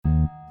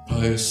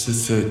Pius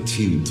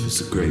XIII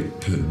was a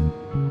great pope,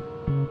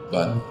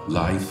 but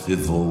life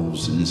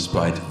evolves in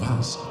spite of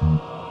us.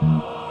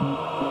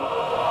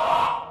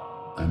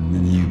 I'm the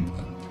new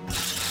pope.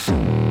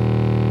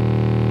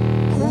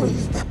 Who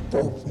is the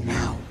pope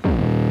now?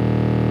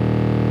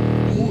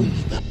 Who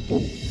is the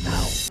pope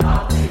now?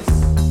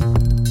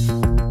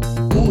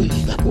 Who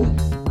is the pope?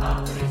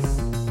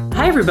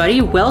 Hi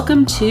everybody,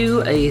 welcome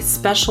to a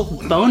special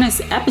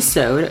bonus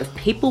episode of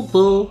Papal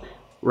Bull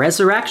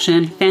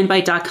Resurrection,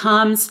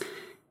 Fanbyte.com's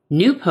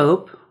New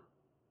Pope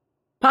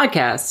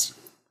podcast.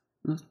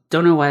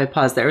 Don't know why I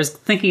paused there. I was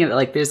thinking of it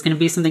like there's going to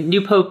be something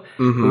New Pope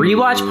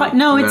rewatch.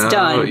 No, it's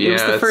done. Yeah, it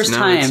was the first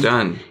time. It's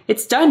done.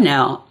 It's done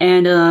now.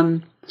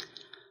 And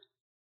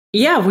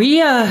yeah,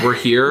 we're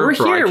here.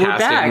 We're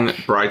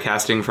back.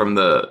 Broadcasting from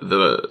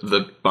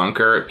the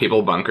bunker,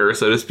 papal bunker,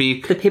 so to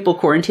speak. The papal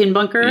quarantine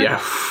bunker.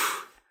 Yeah.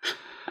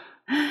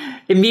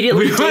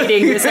 Immediately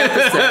dating this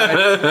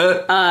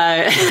episode.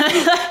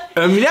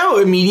 Now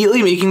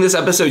immediately making this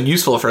episode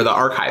useful for the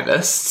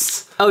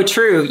archivists. Oh,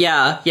 true.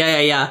 Yeah,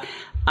 we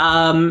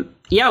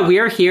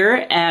are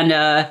here,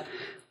 and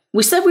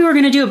we said we were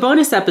going to do a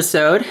bonus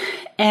episode,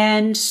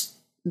 and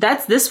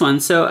that's this one.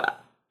 So,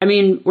 I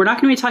mean, we're not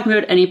going to be talking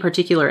about any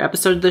particular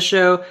episode of the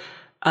show.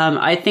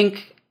 I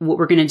think what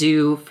we're going to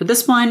do for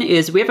this one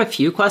is we have a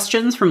few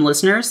questions from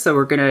listeners, so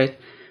we're going to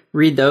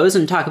read those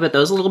and talk about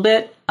those a little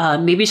bit.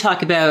 Maybe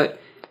talk about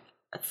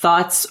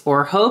thoughts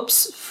or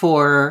hopes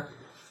for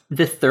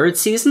the third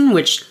season,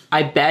 which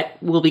I bet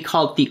will be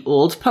called The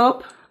Old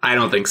Pope. I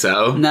don't think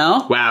so.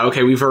 No? Wow,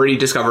 okay, we've already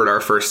discovered our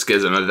first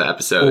schism of the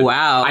episode.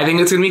 Wow. I think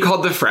it's going to be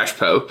called The Fresh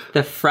Pope.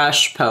 The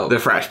Fresh Pope. The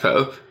Fresh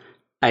Pope.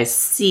 I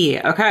see.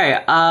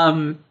 Okay.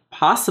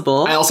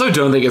 Possible. I also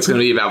don't think it's going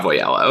to be about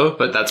Voyello,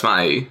 but that's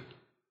my...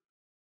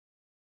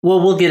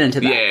 Well, we'll get into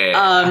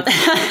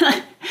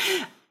that.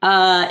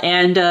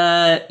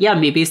 Yeah.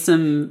 Maybe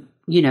some,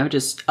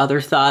 just other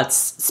thoughts,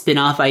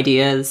 spin-off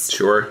ideas.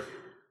 Sure.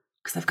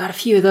 Because I've got a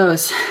few of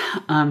those.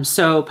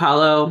 So,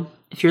 Paolo,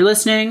 if you're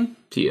listening...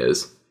 He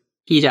is.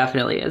 He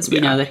definitely is. We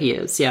know that he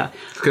is, yeah.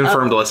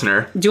 Confirmed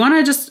listener. Do you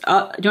want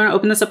to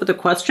open this up with a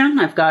question?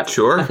 I've got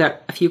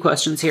a few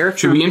questions here.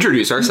 Should we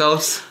introduce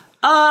ourselves?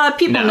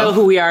 People know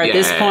who we are at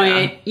this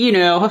point.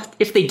 Yeah.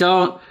 If they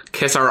don't...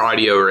 Kiss our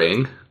audio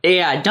ring.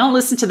 Yeah, don't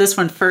listen to this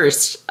one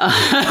first.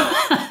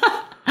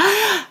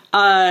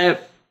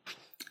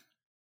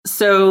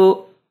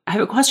 So I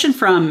have a question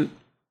from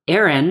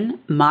Aaron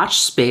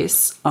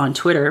Motchspace on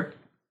Twitter.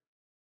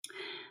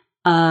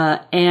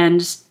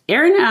 And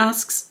Aaron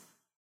asks,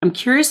 I'm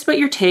curious about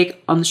your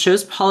take on the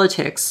show's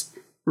politics,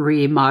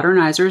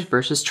 modernizers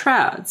versus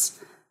trads.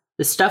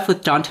 The stuff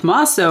with Don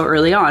Tommaso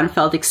early on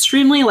felt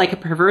extremely like a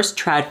perverse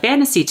trad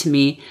fantasy to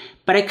me,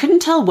 but I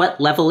couldn't tell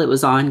what level it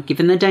was on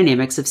given the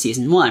dynamics of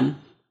season 1.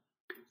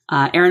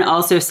 Aaron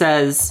also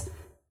says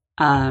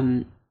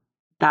that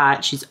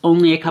she's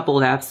only a couple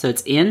of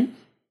episodes in,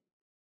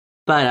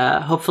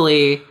 but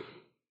hopefully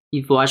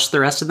you've watched the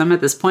rest of them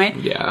at this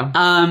point. Yeah.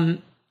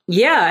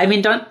 Yeah, I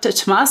mean, Don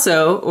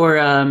Tommaso or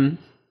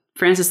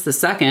Francis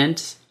II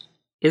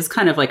is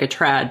kind of like a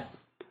trad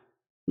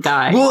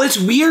guy. Well, it's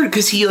weird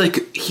because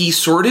he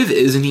sort of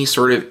is and he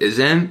sort of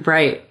isn't.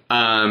 Right.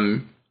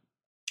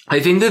 I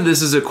think that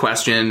this is a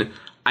question...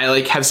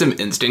 I have some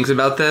instincts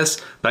about this,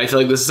 but I feel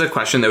like this is a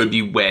question that would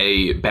be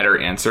way better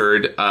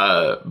answered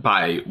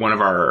by one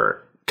of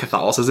our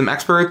Catholicism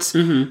experts,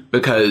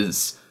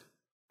 because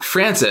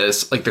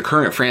Francis, the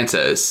current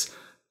Francis,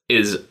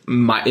 is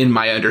in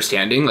my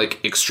understanding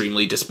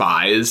extremely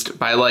despised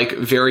by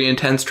very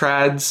intense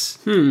trads.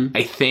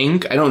 I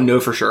think. I don't know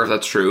for sure if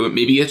that's true.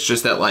 Maybe it's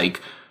just that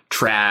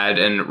trad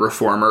and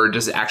reformer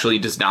does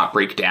not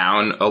break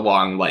down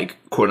along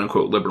quote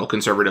unquote liberal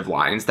conservative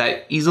lines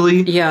that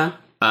easily. Yeah.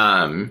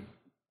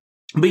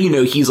 But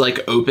he's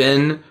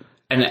open,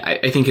 and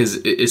I think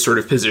is sort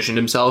of positioned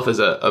himself as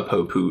a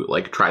pope who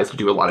tries to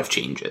do a lot of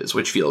changes,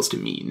 which feels to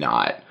me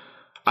not.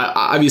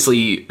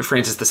 Obviously,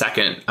 Francis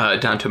II,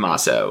 Don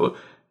Tommaso,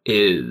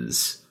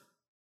 is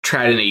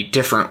trad in a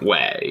different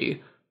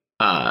way.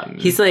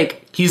 He's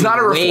not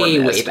a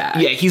reformist. Way back.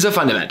 Yeah, he's a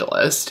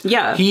fundamentalist.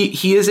 Yeah,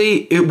 he is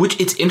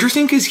which it's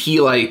interesting because he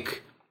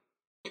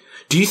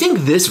Do you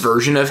think this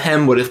version of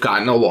him would have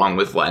gotten along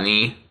with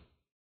Lenny?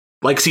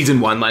 Season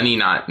 1 Lenny,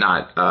 not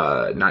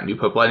New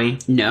Pope Lenny?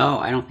 No,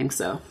 I don't think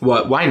so.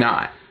 What? Why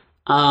not?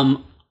 I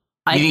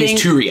think he's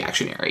too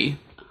reactionary.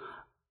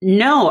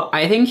 No,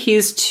 I think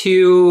he's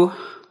too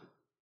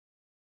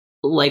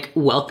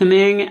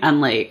welcoming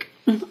and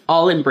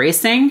all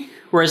embracing.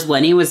 Whereas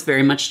Lenny was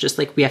very much just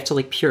we have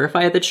to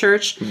purify the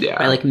church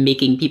by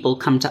making people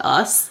come to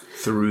us.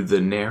 Through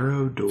the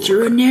narrow door.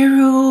 Through a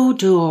narrow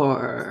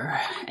door.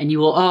 And you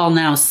will all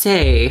now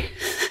say,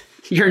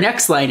 your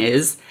next line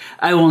is,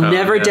 I will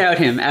never doubt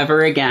him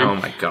ever again. Oh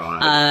my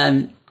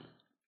God.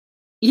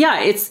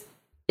 Yeah,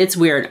 it's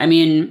weird. I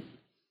mean,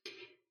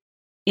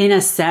 in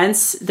a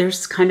sense,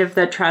 there's kind of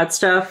that trad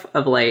stuff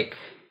of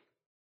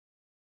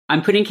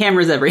I'm putting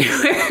cameras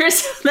everywhere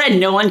so that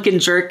no one can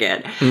jerk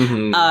it.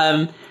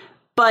 Mm-hmm.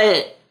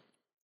 But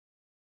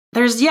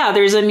there's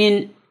I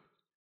mean,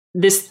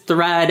 this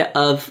thread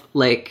of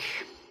like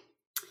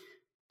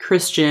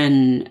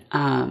Christian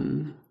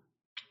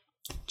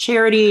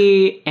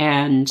charity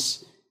and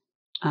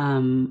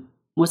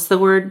what's the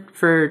word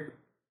for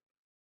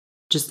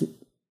just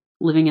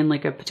living in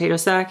like a potato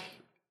sack?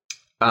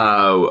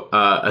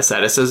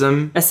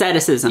 Asceticism.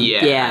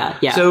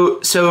 Yeah.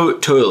 So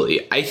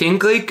totally. I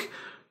think like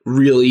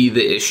really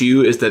the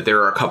issue is that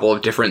there are a couple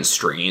of different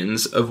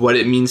strains of what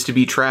it means to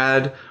be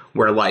trad,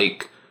 where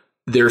like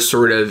there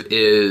sort of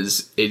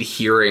is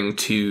adhering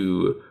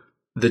to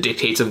the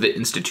dictates of the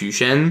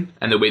institution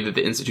and the way that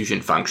the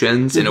institution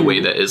functions in a way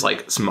that is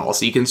like small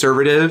c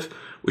conservative,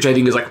 which I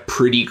think is like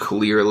pretty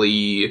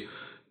clearly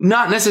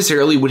not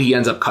necessarily what he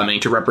ends up coming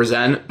to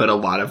represent, but a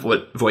lot of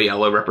what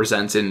Voyello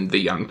represents in The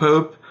Young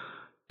Pope.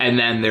 And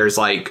then there's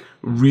like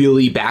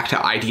really back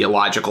to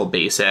ideological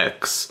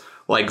basics.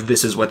 Like,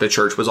 this is what the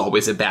church was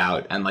always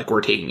about, and like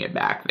we're taking it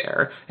back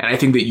there. And I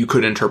think that you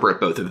could interpret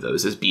both of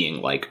those as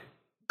being like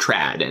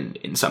trad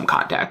in some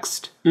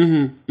context.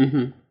 So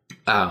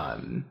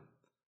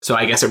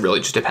I guess it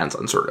really just depends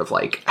on sort of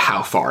like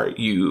how far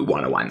you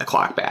want to wind the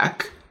clock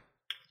back.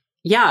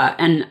 Yeah,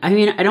 and I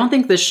mean, I don't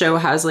think this show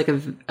has like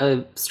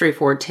a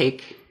straightforward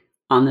take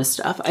on this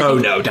stuff.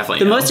 No,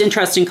 definitely the most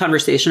interesting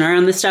conversation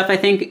around this stuff, I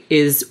think,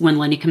 is when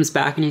Lenny comes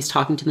back and he's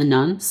talking to the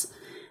nuns,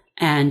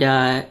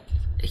 and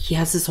he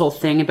has this whole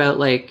thing about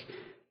like,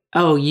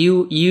 oh,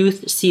 you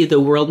see the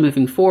world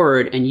moving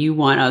forward and you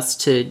want us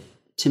to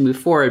move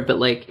forward, but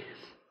like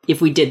if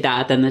we did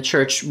that, then the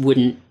church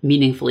wouldn't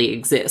meaningfully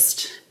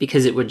exist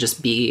because it would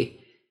just be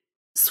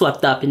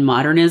swept up in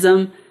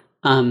modernism.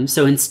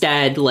 So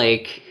instead,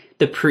 like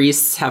the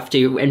priests have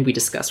to, and we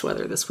discussed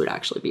whether this would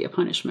actually be a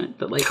punishment,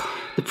 but like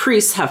the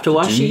priests have to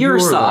wash your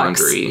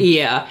socks. Laundry.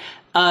 Yeah.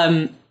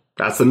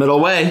 That's the middle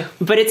way.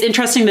 But it's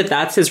interesting that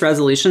that's his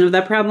resolution of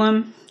that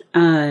problem.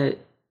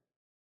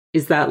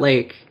 Is that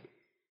like,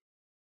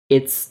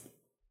 it's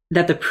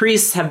that the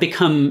priests have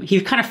become,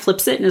 he kind of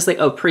flips it and is like,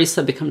 oh, priests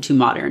have become too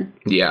modern.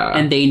 Yeah.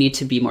 And they need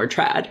to be more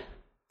trad.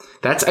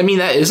 That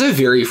is a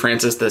very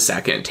Francis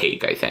II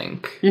take, I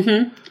think.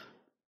 Mm-hmm.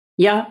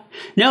 Yeah.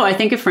 No, I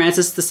think if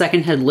Francis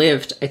II had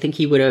lived, I think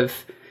he would have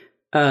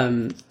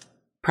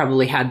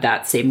probably had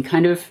that same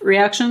kind of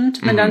reaction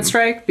to the nun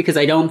strike, because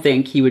I don't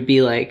think he would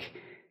be like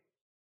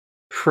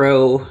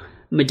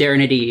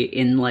pro-modernity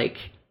in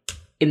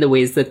the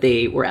ways that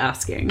they were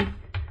asking.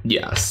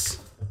 Yes.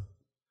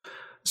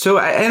 So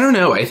I don't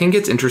know. I think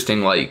it's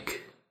interesting.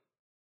 Like,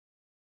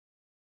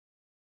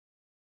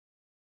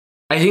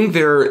 I think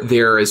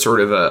there is sort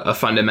of a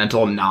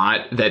fundamental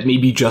knot that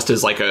maybe just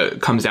as like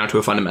comes down to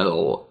a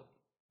fundamental.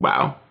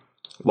 Wow,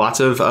 lots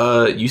of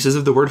uses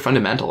of the word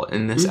fundamental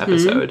in this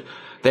episode.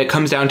 That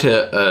comes down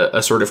to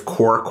a sort of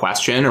core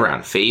question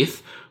around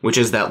faith, which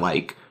is that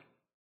like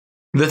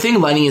the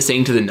thing Lenny is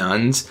saying to the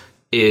nuns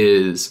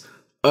is,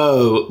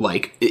 oh,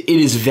 like it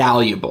is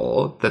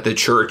valuable that the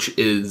church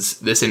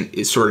is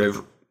sort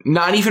of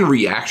not even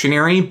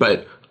reactionary,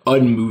 but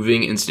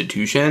unmoving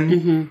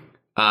institution,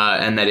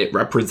 and that it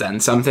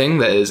represents something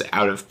that is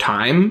out of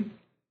time.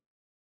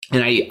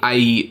 And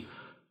I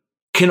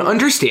can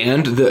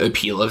understand the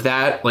appeal of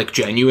that, like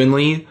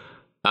genuinely.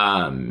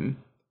 And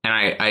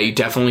I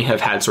definitely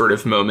have had sort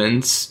of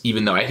moments,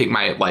 even though I think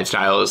my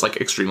lifestyle is like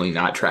extremely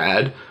not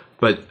trad,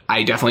 but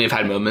I definitely have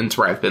had moments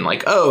where I've been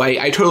like, oh,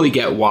 I totally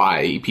get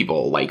why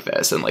people like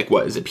this and like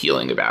what is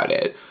appealing about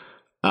it.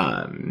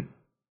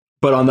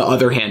 But on the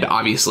other hand,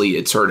 obviously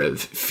it sort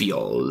of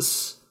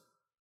feels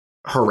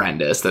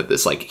horrendous that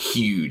this like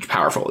huge,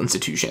 powerful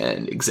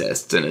institution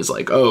exists and is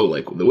like, oh,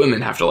 like the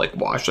women have to like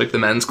wash like the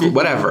men's clothes,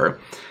 whatever.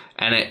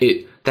 And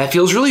that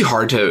feels really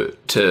hard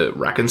to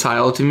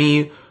reconcile to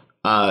me.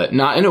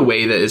 Not in a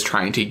way that is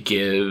trying to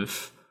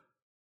give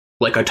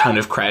like a ton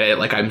of credit.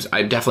 Like I'm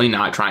definitely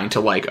not trying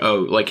to like,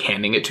 oh, like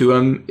handing it to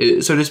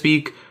him, so to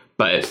speak.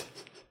 But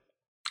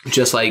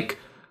just like,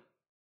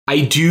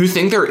 I do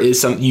think there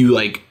is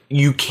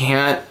you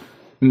can't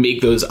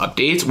make those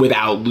updates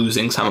without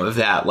losing some of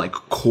that like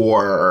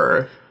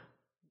core.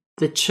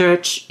 The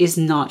church is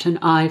not an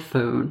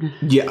iPhone.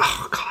 Yeah.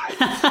 Oh, God.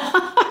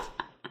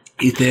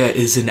 There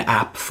is an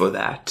app for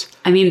that.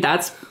 I mean,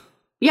 those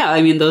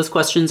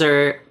questions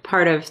are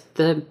part of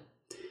the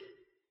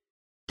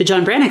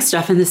John Brannock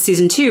stuff in this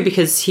season too,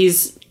 because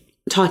he's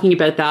talking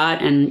about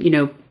that, and, you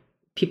know,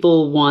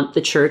 people want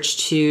the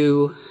church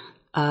to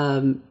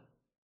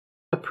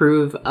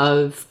approve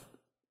of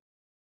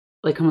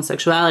like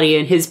homosexuality,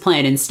 and his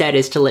plan instead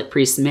is to let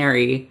priests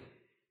marry,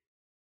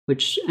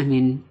 which, I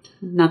mean,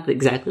 not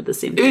exactly the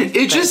same thing.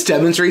 It just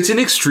demonstrates an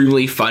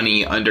extremely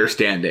funny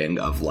understanding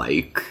of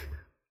like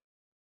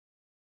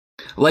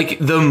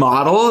the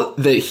model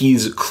that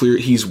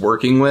he's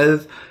working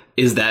with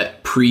is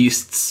that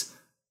priests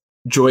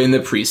join the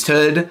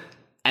priesthood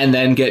and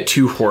then get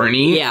too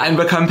horny and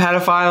become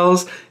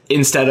pedophiles,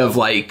 instead of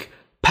like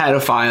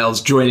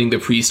pedophiles joining the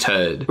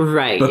priesthood,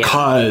 right?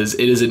 Because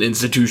it is an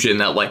institution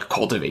that like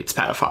cultivates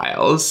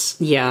pedophiles.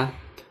 Yeah.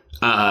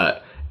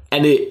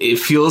 And it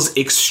feels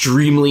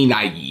extremely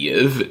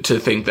naive to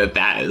think that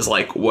that is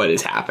like what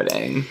is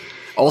happening.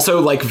 Also,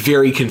 like,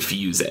 very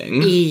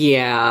confusing.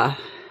 Yeah.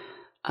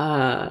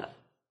 Yeah,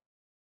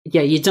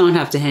 you don't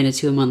have to hand it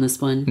to him on this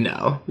one.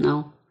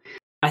 No.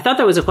 I thought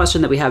that was a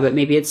question that we have, but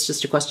maybe it's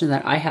just a question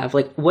that I have.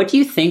 Like, what do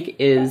you think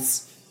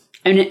is...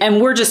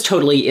 And we're just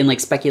totally in,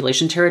 like,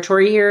 speculation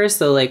territory here.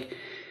 So, like,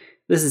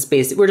 this is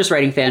basic. We're just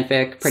writing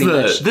fanfic, pretty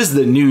much. This is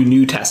the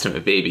New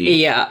Testament, baby.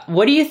 Yeah.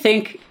 What do you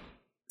think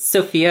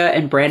Sophia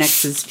and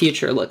Branix's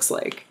future looks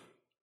like?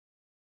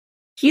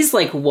 He's,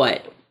 like,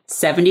 what?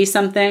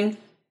 70-something?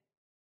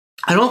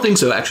 I don't think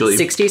so, actually.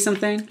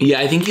 60-something?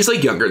 Yeah, I think he's,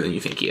 like, younger than you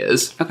think he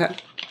is. Okay.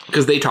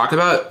 Because they talk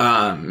about...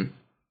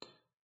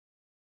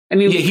 I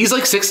mean, yeah, he's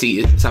like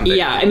 60-something.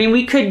 Yeah, I mean,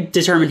 we could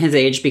determine his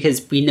age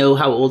because we know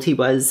how old he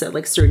was at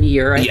like a certain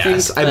year, I think.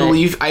 Yes, I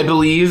believe,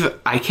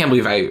 I can't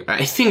believe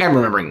I think I'm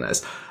remembering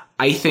this.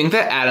 I think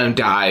that Adam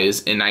dies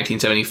in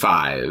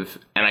 1975,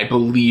 and I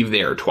believe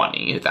they are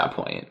 20 at that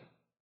point,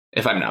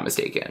 if I'm not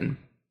mistaken.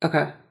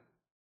 Okay.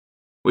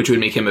 Which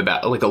would make him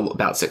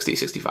about 60,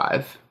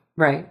 65.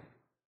 Right.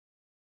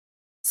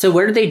 So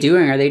what are they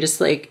doing? Are they just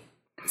like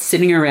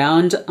sitting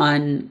around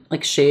on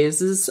like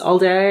chaises all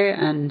day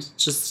and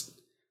just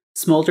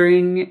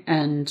smoldering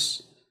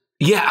and...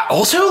 Yeah,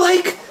 also,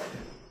 like,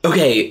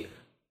 okay,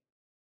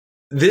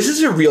 this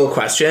is a real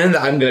question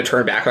that I'm going to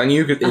turn back on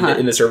you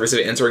in the service of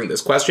answering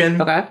this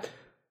question. Okay.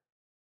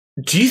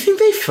 Do you think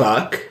they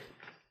fuck?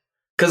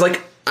 Because,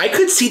 like, I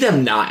could see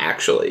them not,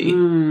 actually.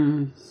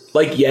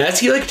 Like, yes,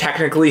 he, like,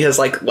 technically has,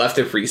 like, left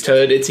the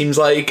priesthood, it seems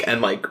like,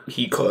 and, like,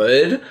 he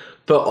could,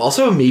 but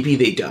also maybe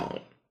they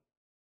don't.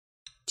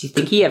 Do you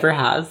think he ever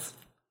has?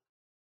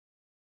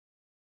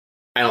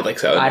 I don't think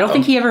so. I don't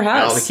think he ever has.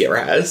 I don't think he ever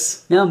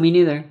has. No, me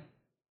neither.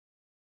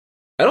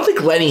 I don't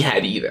think Lenny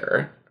had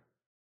either.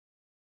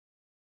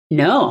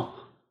 No.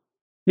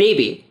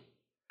 Maybe.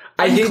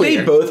 I think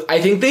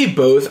they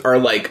both are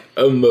like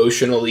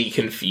emotionally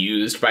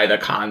confused by the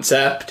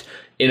concept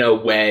in a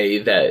way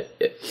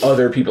that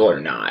other people are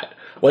not.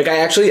 Like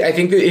I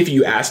think that if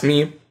you asked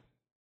me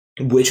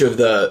which of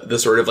the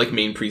sort of like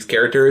main priest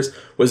characters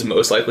was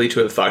most likely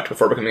to have fucked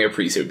before becoming a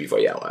priest, it would be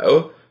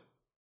Voyello.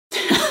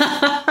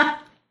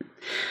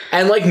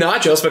 And, like,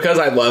 not just because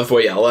I love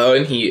Voyello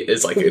and he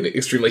is, like, an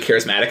extremely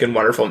charismatic and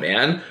wonderful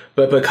man,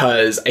 but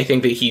because I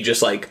think that he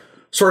just, like,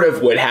 sort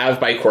of would have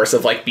by course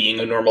of, like,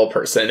 being a normal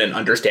person and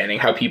understanding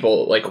how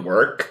people, like,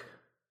 work.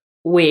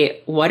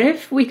 Wait, what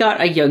if we got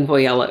a young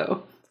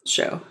Voyello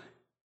show?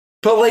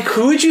 But, like,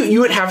 who would you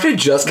would have to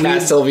just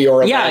cast Silvio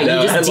Orlando.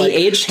 Yeah, you just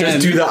de-age him.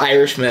 Just do the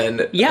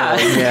Irishman. Yeah,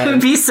 it would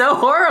be so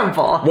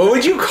horrible. What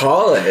would you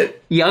call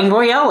it? Young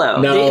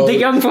Voyello. No. The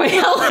young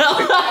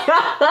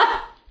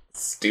Voyello.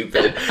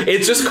 Stupid.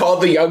 It's just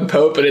called the Young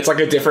Pope, and it's like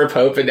a different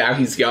Pope, and now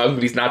he's young,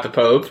 but he's not the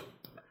Pope.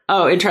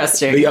 Oh,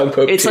 interesting. The Young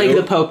Pope. It's like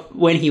the Pope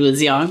when he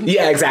was young.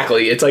 Yeah,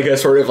 exactly. It's like a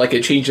sort of like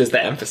it changes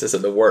the emphasis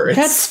of the words.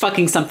 That's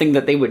fucking something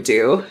that they would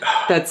do.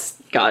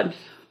 That's God.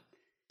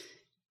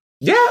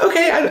 Yeah,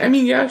 okay. I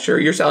mean, yeah, sure.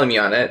 You're selling me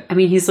on it. I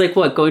mean, he's like,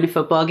 what, going to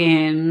football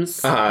games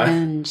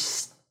and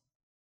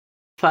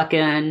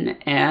fucking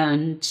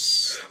and...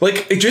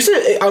 Like, just,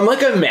 I'm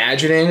like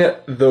imagining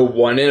the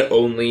one and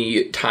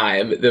only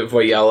time that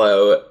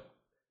Voyello,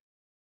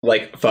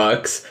 like,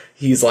 fucks.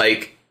 He's,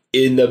 like,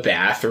 in the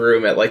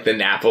bathroom at, like, the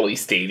Napoli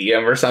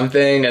stadium or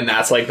something, and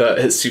that's, like,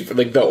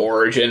 the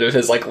origin of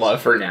his, like,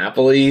 love for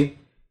Napoli.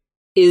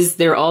 Is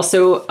there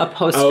also a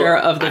poster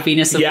of the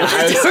Venus of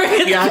Willendorf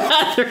in the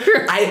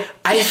bathroom?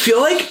 I feel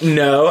like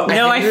no.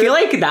 I feel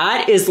like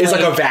that is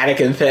like a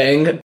Vatican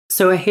thing.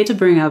 So I hate to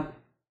bring up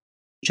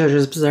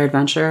JoJo's Bizarre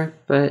Adventure,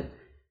 but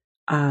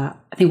I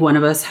think one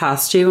of us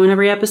has to in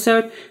every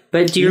episode.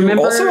 But do you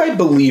remember? Also, I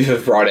believe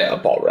have brought it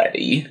up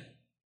already.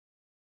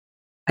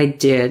 I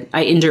did.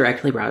 I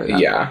indirectly brought it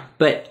up. Yeah.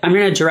 But I'm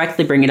going to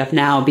directly bring it up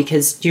now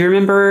because do you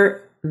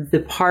remember the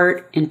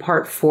part in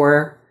part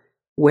 4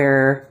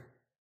 where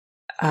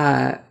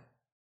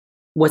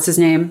what's his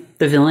name?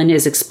 The villain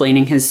is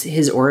explaining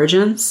his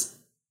origins.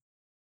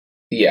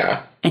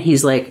 Yeah. And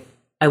he's like,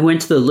 I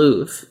went to the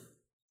Louvre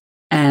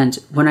and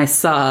when I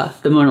saw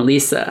the Mona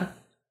Lisa,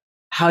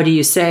 how do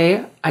you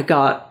say I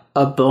got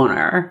a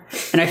boner?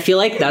 And I feel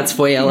like that's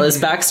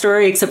Voyella's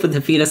backstory, except with the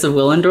Venus of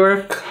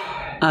Willendorf.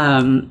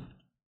 And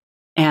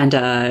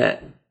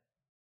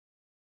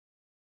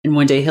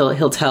one day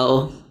he'll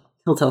tell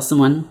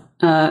someone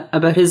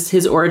about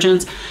his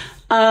origins.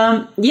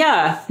 Young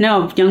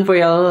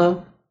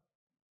Voyello.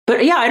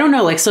 But yeah, I don't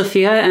know, like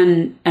Sophia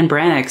and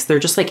Branix, they're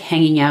just like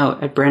hanging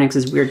out at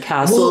Branix's weird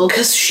castle. Well,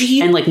 because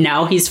and like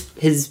now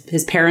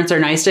his parents are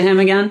nice to him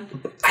again.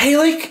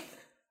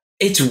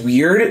 It's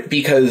weird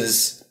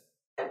because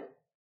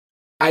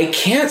I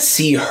can't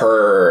see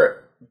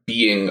her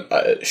being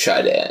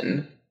shut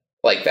in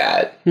like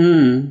that.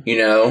 You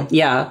know?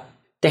 Yeah.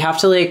 They have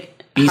to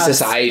like be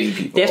society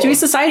people. They have to be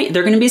society.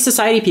 They're going to be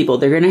society people.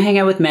 They're going to hang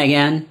out with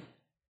Megan.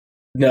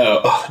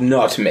 No,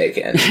 not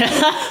Megan.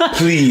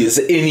 Please,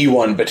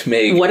 anyone but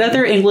Megan. What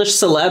other English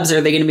celebs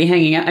are they going to be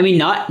hanging out? I mean,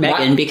 not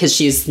Megan because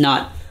she's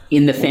not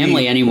in the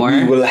family anymore.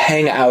 We will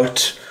hang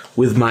out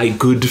with my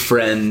good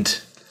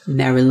friend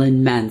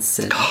Marilyn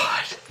Manson.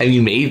 God. I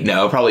mean, maybe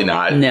no, probably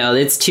not. No,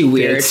 it's too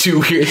weird. It's too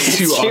weird. It's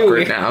too awkward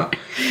weird. now.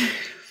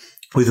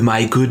 With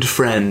my good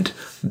friend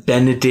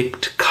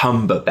Benedict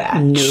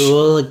Cumberbatch.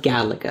 Noel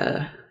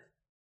Gallagher.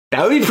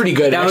 That would be pretty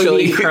good, That actually. would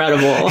be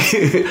incredible.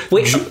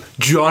 Wait,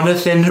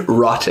 Jonathan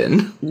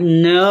Rotten.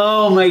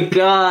 no, my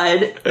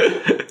God.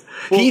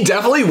 He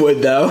definitely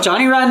would, though.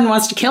 Johnny Rotten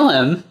wants to kill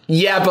him.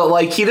 Yeah, but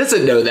like he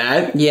doesn't know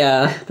that.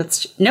 Yeah,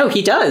 no,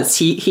 he does.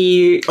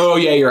 He Oh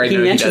yeah, you're right. he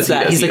No, mentions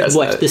that. He's like,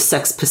 what? that. The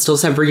Sex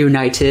Pistols have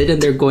reunited and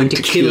they're going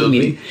to kill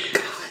me.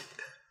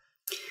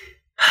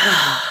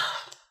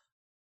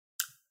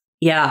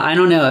 Yeah, I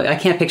don't know. I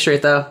can't picture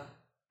it though.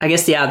 I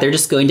guess, yeah, they're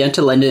just going down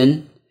to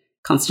London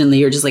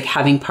constantly or just like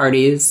having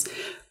parties.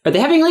 Are they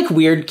having like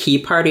weird key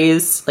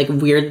parties, like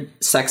weird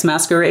sex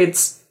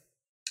masquerades?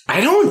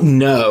 I don't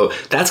know.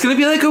 That's gonna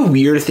be like a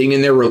weird thing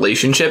in their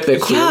relationship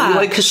that clearly, Yeah,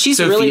 like, because she's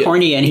Sophia- really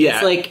horny and he's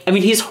yeah. like, I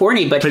mean, he's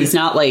horny, but he's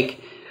not like,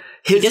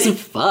 he doesn't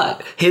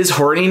fuck. His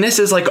horniness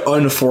is like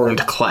unformed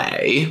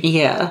clay.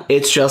 Yeah.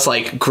 It's just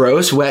like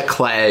gross, wet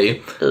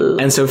clay.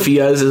 And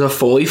Sophia's is a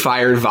fully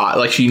fired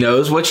like she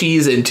knows what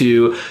she's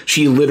into.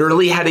 She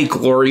literally had a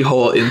glory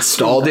hole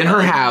installed in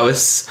her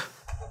house.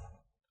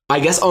 I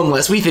guess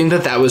unless we think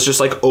that was just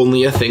like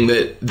only a thing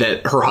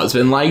that her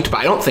husband liked, but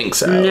I don't think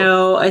so.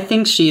 No, I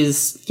think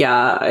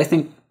I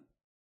think.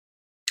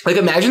 Like,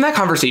 imagine that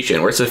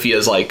conversation where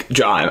Sophia's like,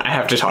 John, I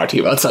have to talk to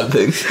you about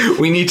something.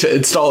 We need to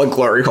install a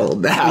glory hole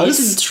in the You house.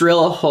 just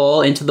drill a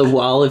hole into the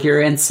wall of your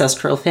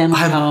ancestral family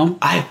home.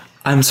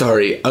 I'm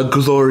sorry, a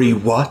glory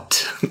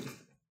what?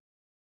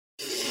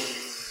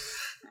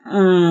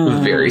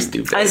 Very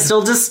stupid. I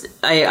still just,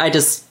 I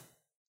just,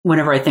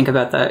 whenever I think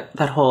about that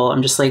hole,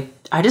 I'm just like,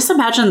 I just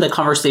imagine the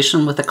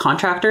conversation with the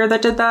contractor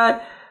that did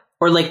that.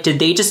 Or like, did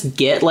they just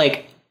get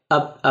like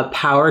a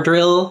power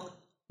drill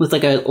with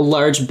like a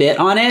large bit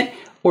on it?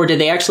 Or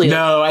did they actually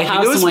No, I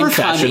think it was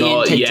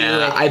professional.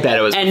 Yeah, I bet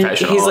it was and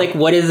professional. he's like,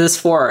 what is this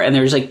for? And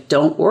they're just like,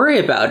 don't worry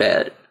about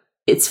it.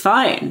 It's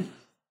fine.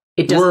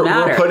 It doesn't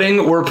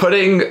matter. We're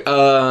putting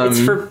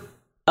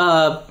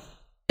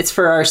It's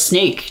for our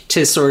snake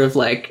to sort of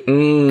like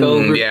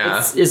go. Yeah.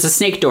 It's a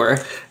snake door.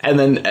 And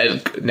then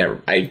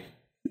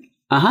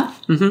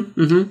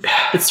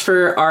It's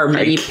for our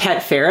many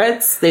pet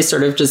ferrets. They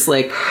sort of just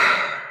like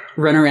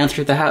run around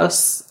through the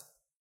house.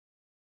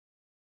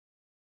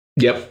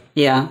 Yep.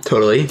 Yeah.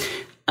 Totally.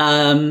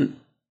 A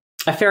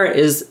ferret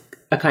is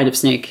a kind of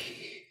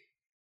snake.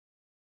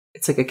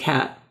 It's like a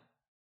cat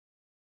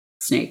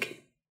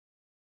snake.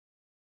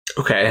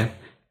 Okay.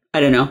 I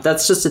don't know.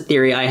 That's just a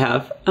theory I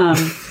have.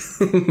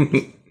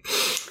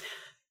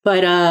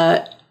 But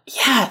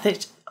yeah,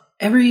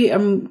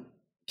 I'm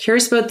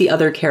curious about the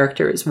other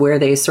characters, where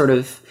they sort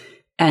of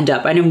end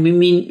up. I know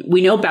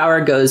we know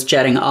Bauer goes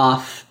jetting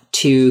off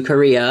to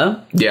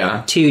Korea.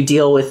 Yeah. To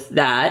deal with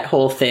that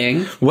whole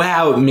thing.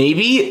 Wow,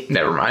 maybe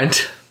never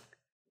mind.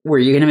 Were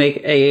you gonna make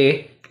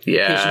a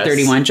Yes. Patient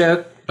 31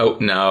 joke? Oh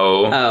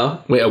no.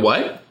 Oh. Wait, a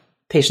what?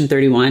 Patient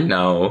 31?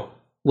 No.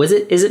 Is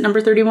it number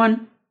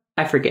 31?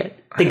 I forget.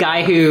 The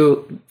guy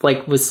who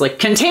like was like,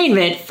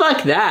 containment,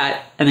 fuck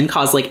that, and then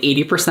caused like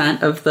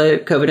 80% of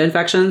the COVID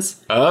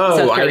infections. Oh,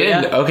 South I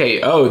Korea. didn't.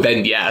 Okay. Oh,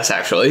 then yes,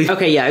 actually.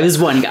 Okay, yeah, it was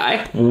one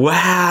guy.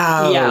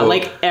 Wow. Yeah,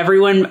 like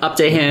everyone up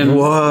to him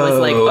was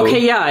like,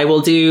 okay, yeah, I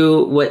will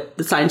do what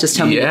the scientists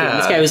tell me to do. And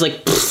this guy was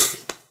like,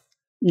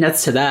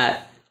 nuts to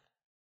that.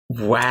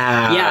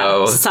 Wow.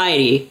 Yeah,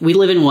 society. We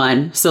live in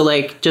one. So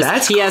like, just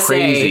That's PSA,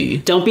 crazy.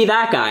 don't be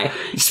that guy.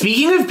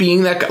 Speaking of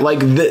being that guy, like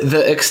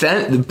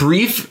the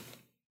brief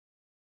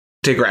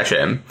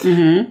digression,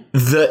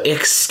 the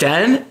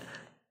extent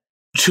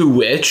to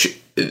which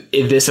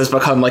this has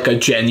become like a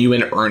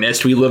genuine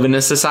earnest we live in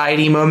a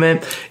society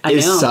moment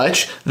is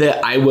such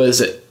that I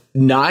was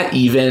not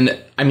even,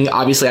 I mean,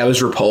 obviously I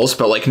was repulsed,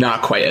 but like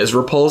not quite as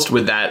repulsed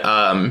with that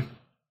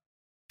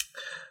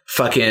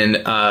fucking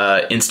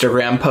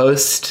Instagram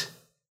post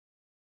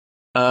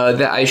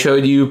that I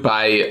showed you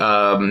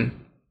by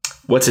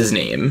what's his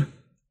name?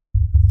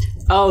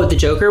 Oh, the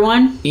Joker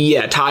one?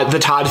 Yeah, the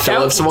Todd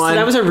Phillips one. So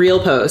that was a real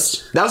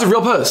post. That was a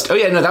real post. Oh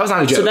yeah, no, that was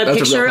not a joke. So that was a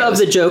picture real of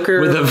post. the Joker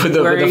with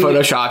the wearing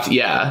photoshopped,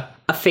 yeah,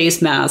 a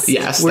face mask.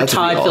 Yes, where that's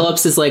Todd real.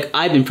 Phillips is like,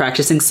 I've been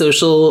practicing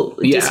social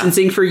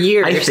distancing for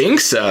years. I think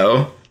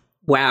so.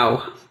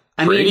 Wow.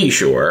 Pretty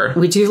sure.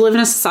 We do live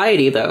in a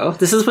society, though.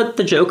 This is what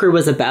the Joker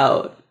was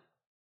about.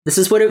 This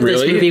is what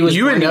this movie was.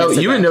 You would know.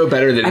 You would know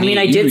better than me. I mean,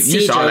 I did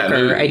see saw that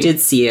Joker. movie. I did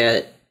see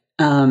it.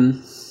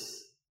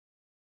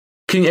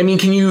 Can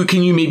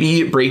you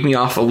maybe break me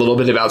off a little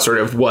bit about sort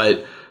of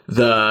what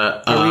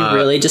the? Are we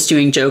really just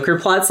doing Joker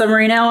plot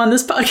summary now on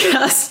this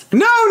podcast?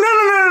 No.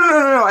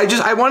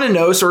 I want to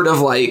know sort of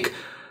like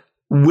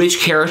which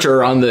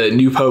character on the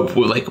new Pope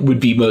would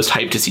be most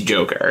hyped to see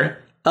Joker.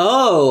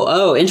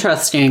 Oh,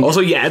 interesting.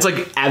 Also, yeah, it's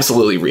like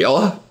absolutely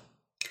real.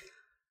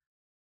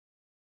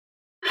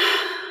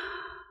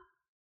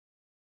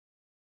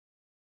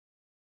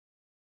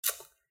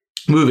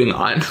 Moving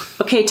on.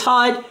 Okay,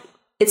 Todd,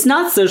 it's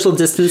not social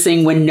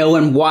distancing when no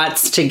one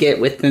wants to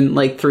get within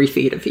like 3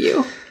 feet of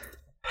you.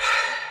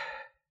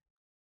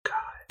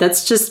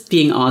 That's just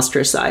being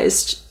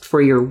ostracized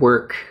for your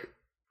work,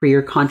 for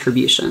your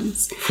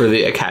contributions. For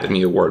the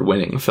Academy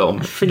Award-winning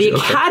film. For the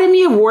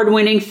Academy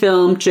Award-winning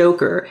film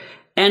Joker.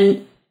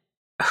 And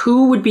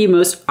who would be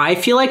most... I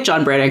feel like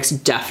John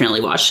Branagh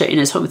definitely watched it in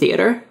his home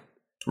theater.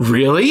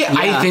 Really? Yeah.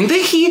 I think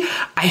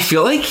that I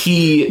feel like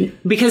he...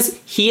 Because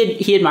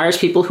he admires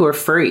people who are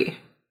free.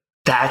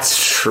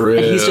 That's true.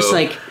 And he's just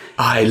like,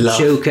 I love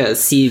Joker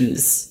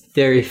seems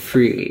very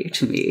free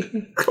to me.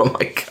 Oh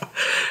my god.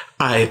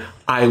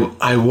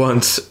 I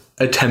once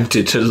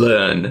attempted to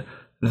learn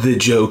the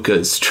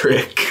Joker's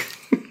trick.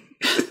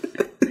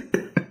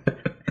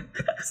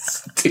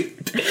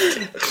 Stupid.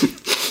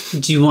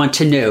 Do you want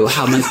to know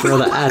how my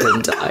brother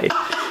Adam died?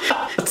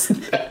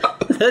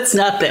 That's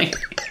nothing.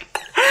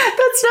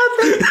 That's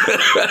nothing.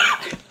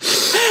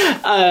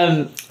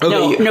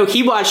 No,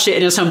 he watched it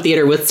in his home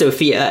theater with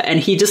Sophia, and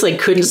he just like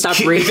couldn't stop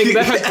raving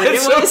about how great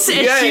it was.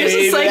 And she was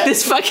just like,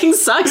 "This fucking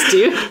sucks,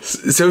 dude."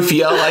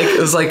 Sophia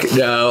was like,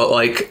 "No,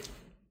 like,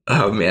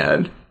 oh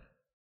man,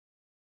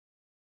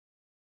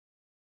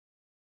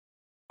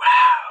 wow,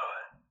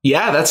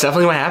 yeah, that's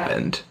definitely what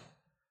happened."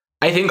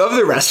 I think of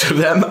the rest of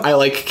them,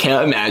 I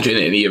can't imagine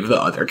any of the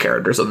other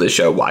characters on the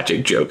show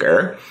watching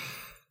Joker.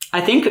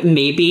 I think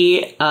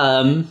maybe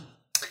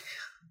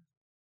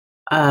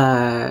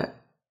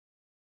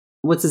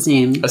what's his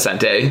name?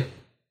 Asante.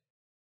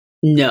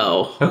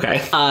 No. Okay.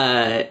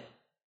 How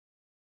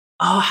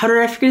did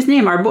I forget his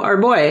name? Our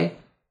boy.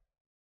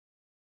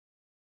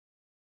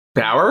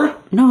 Bauer?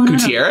 No.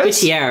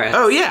 Gutierrez? Gutierrez.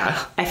 Oh,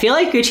 yeah. I feel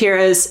like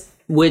Gutierrez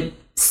would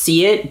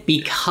see it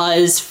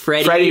because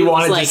Freddie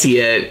wanted to see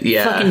it.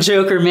 Yeah. Fucking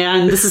Joker,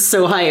 man. This is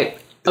so hype.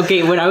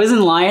 Okay, when I was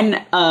in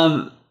line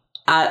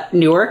at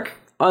Newark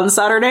on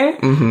Saturday,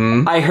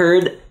 I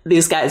heard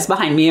these guys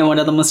behind me, and one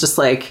of them was just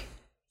like,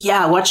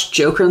 yeah, I watched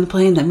Joker on the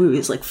plane. That movie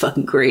is like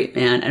fucking great,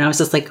 man. And I was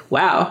just like,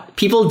 wow,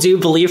 people do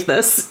believe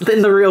this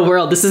in the real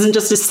world. This isn't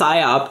just a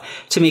psyop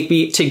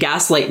to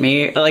gaslight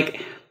me.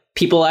 Like,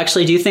 people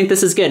actually do think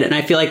this is good. And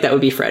I feel like that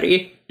would be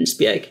Freddie. And just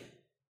be like,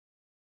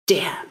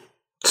 damn.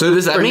 So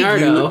does that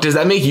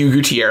make you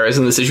Gutierrez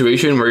in the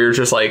situation where you're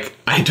just like,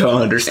 I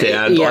don't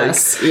understand?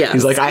 Yes.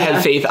 He's like, I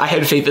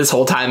had faith this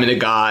whole time in a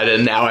god,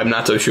 and now I'm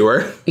not so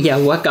sure. Yeah,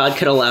 what god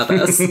could allow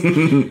this?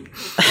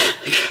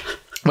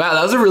 Wow,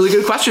 that was a really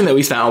good question that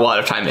we spent a lot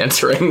of time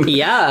answering.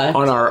 Yeah.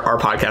 On our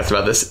podcast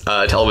about this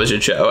television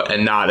show,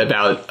 and not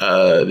about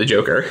the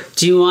Joker.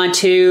 Do you want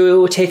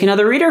to take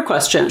another reader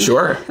question?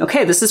 Sure.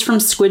 Okay, this is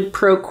from Squid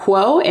Pro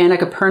Quo, Anna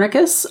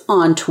Copernicus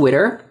on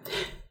Twitter.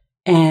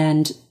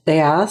 And they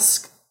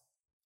ask,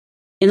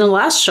 in the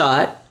last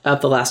shot of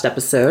the last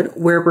episode,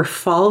 where we're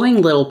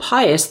following little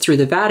Pius through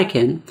the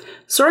Vatican,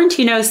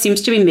 Sorrentino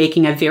seems to be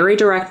making a very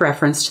direct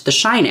reference to The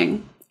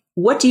Shining.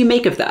 What do you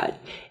make of that?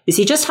 Is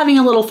he just having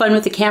a little fun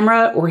with the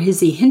camera, or is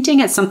he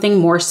hinting at something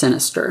more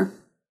sinister?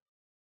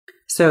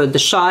 So the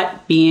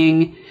shot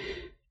being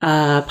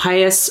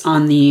Pius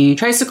on the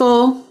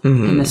tricycle,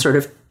 and the sort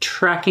of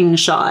tracking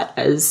shot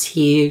as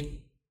he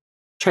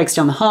trikes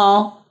down the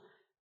hall.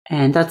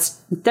 And that's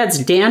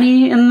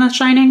Danny in The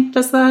Shining,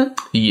 does that?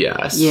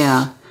 Yes.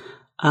 Yeah.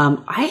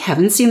 I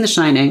haven't seen The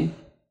Shining.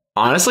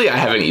 Honestly, I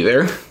haven't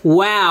either.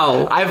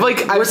 Wow.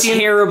 I've seen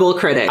terrible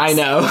critics. I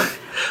know.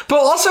 But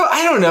also,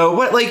 I don't know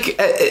what,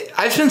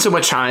 I've spent so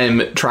much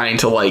time trying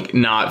to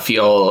not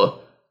feel.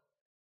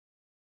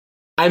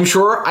 I'm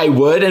sure I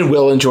would and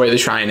will enjoy The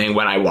Shining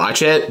when I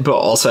watch it, but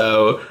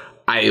also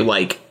I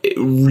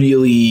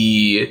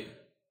really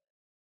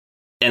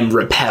am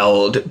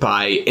repelled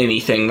by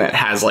anything that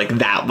has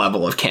that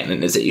level of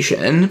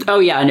canonization. Oh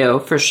yeah, no,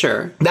 for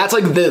sure. That's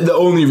the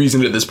only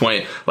reason at this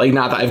point.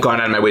 Not that I've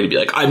gone out of my way to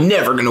be I'm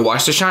never going to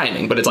watch The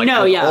Shining, but it's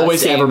no, I've yeah,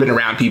 always same. ever been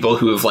around people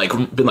who have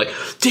been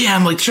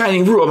damn, The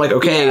Shining rule. I'm like,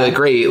 okay, yeah.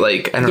 Great. I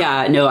don't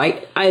yeah, no,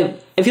 I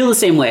feel the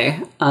same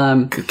way.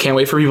 Can't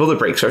wait for people to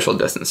break social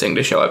distancing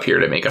to show up here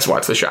to make us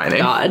watch The Shining.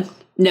 God.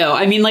 No,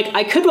 I mean,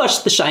 I could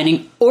watch The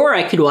Shining, or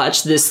I could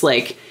watch this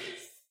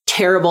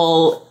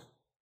terrible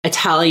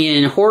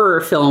Italian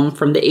horror film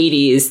from the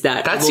 80s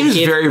that seems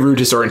very rude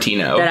to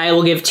Sorrentino. That I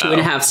will give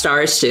 2.5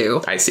 stars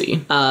to. I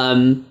see.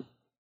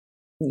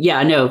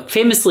 Yeah, no.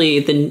 Famously,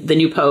 the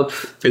new Pope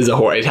is a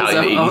horror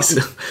Italian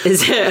 80s.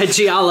 Is a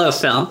giallo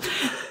film.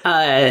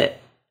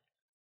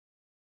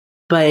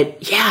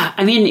 But yeah,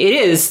 I mean, it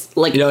is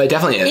it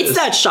definitely is. It's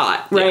that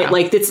shot, right?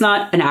 Yeah. It's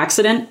not an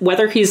accident.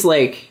 Whether he's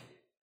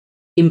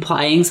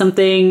implying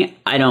something,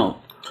 I don't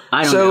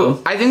know.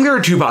 So I think there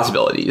are two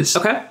possibilities.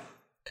 Okay.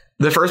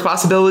 The first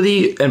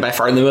possibility, and by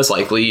far the most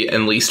likely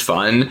and least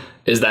fun,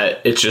 is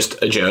that it's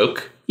just a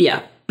joke.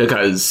 Yeah.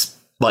 Because,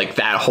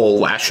 that whole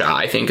last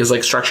shot, I think, is,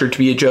 structured to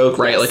be a joke,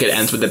 right? Yes. It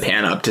ends with the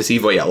pan up to see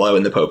Voyello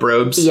in the Pope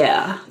robes.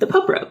 Yeah, the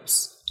Pope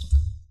robes.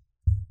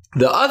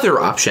 The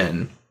other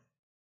option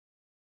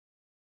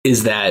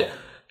is that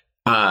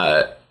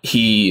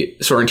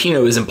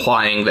Sorrentino is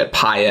implying that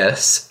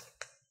Pius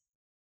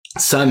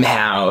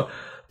somehow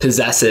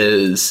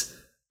possesses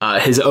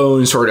his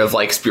own sort of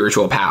like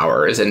spiritual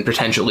powers and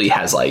potentially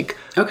has like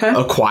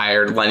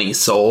acquired Lenny's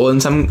soul in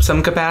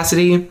some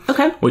capacity.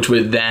 Okay. Which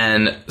would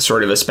then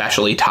sort of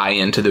especially tie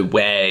into the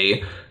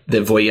way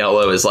that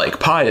Voyello is like,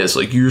 Pius,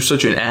 like, you're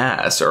such an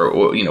ass,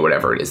 or you know,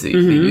 whatever it is, that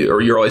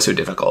or you're always so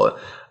difficult.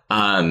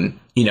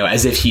 You know,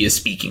 as if he is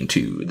speaking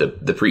to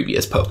the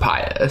previous Pope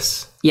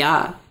Pius.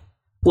 Yeah.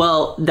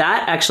 Well,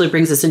 that actually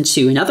brings us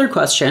into another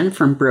question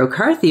from Bro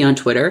Carthy on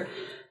Twitter.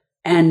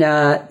 And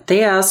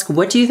they ask,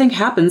 what do you think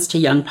happens to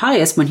young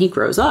Pius when he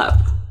grows up?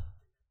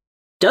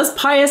 Does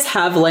Pius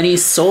have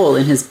Lenny's soul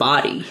in his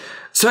body?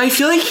 So I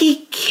feel like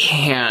he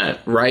can't,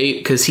 right?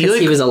 Because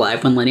he was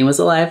alive when Lenny was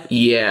alive?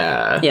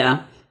 Yeah.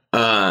 Yeah.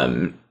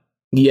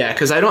 Yeah,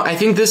 because I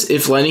think this,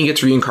 if Lenny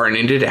gets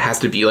reincarnated, it has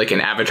to be like an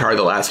Avatar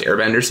The Last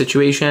Airbender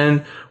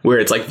situation, where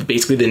it's like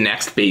basically the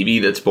next baby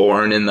that's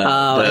born in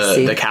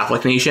the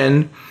Catholic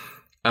nation.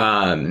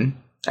 And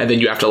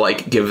then you have to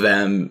like give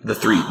them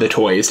the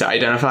toys to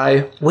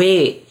identify.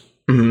 Wait.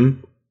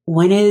 Mm-hmm.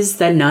 When is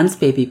that nun's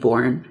baby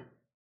born?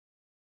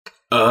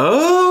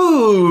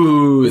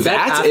 Oh, is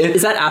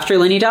that after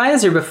Lenny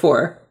dies or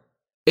before?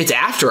 It's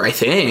after, I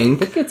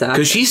think. I think it's after.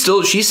 Because she's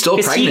still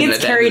pregnant. He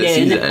gets carried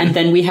in, and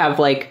then we have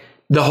like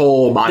the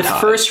whole montage. The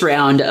first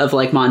round of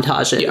like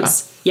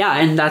montages. Yeah,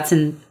 and that's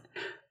in.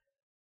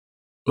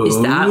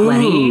 Is that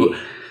Lenny?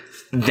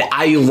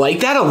 I like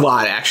that a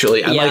lot,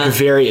 actually. I'm like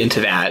very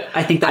into that.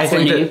 I think that's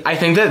Lenny. I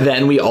think that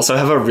then we also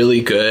have a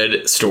really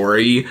good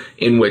story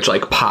in which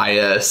like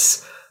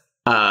Pius,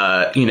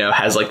 you know,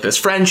 has like this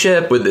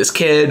friendship with this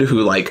kid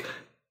who like,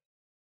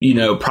 you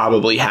know,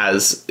 probably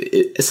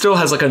still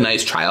has like a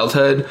nice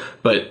childhood,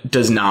 but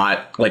does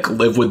not like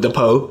live with the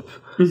Pope.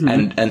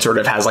 Mm-hmm. And sort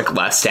of has like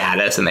less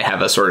status, and they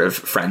have a sort of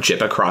friendship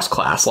across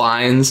class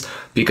lines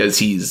because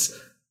he's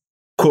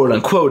quote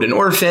unquote an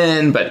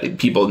orphan, but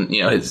people,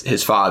 you know,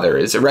 his father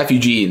is a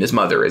refugee and his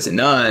mother is a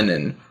nun,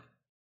 and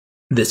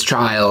this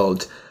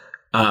child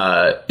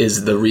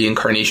is the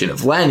reincarnation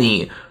of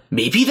Lenny.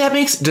 Maybe that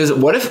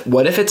what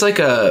if it's like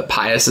a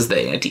Pius is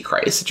the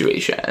Antichrist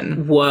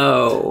situation?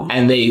 Whoa.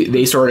 And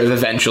they sort of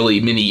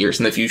eventually, many years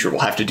in the future, will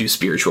have to do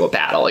spiritual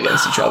battle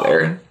against each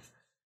other.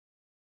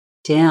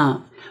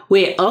 Damn.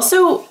 Wait,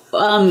 also,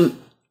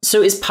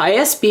 so is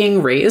Pius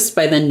being raised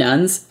by the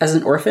nuns as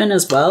an orphan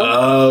as well?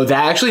 Oh,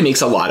 that actually makes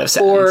a lot of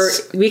sense. Or,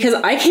 because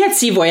I can't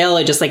see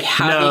Voyello just like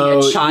having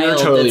a child. You're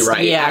totally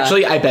right. Yeah.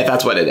 Actually, I bet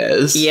that's what it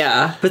is.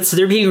 Yeah, but so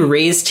they're being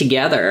raised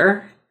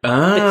together.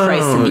 Oh, the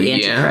Christ and the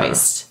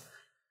Antichrist. Yeah.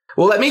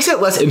 Well, that makes it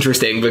less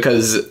interesting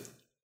because,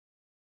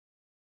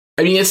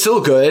 I mean, it's still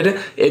good.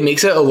 It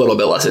makes it a little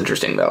bit less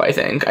interesting, though, I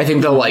think. I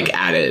think the like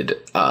added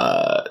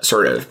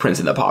sort of Prince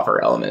and the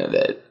Pauper element of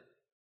it.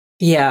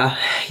 Yeah,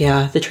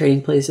 the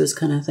trading places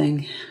kind of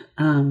thing.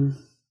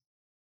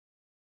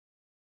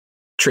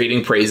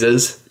 Trading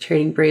praises.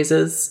 Trading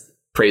praises.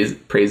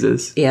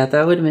 Praises. Yeah,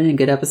 that would have been a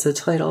good episode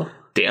title.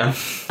 Damn.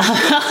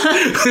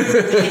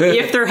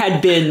 If there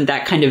had been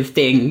that kind of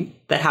thing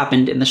that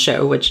happened in the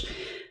show, which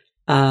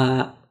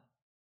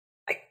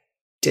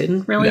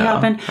didn't really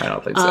happen. I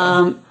don't think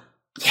so.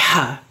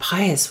 Yeah,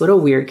 Pius, what a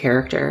weird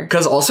character.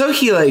 Because also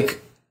he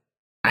like,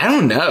 I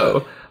don't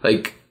know,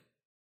 like.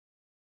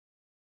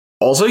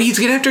 Also, he's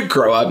going to have to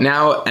grow up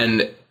now,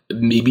 and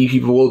maybe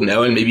people will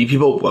know, and maybe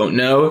people won't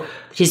know.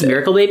 He's a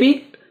miracle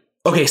baby?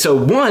 Okay, so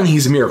 1,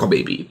 he's a miracle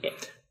baby.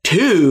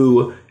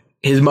 2,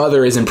 his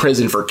mother is in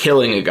prison for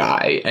killing a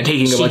guy and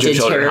taking a bunch of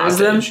children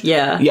hostage.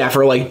 Yeah. Yeah,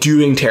 for, like,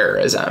 doing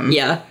terrorism.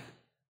 Yeah.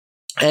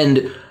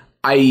 And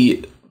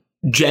I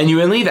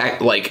genuinely,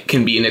 that, like,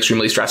 can be an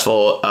extremely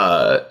stressful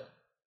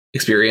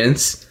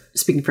experience.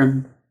 Speaking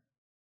from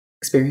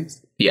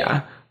experience?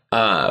 Yeah.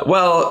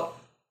 Well,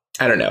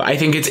 I don't know. I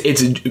think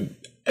it's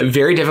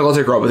very difficult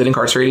to grow up with an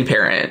incarcerated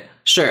parent.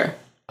 Sure.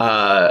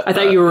 I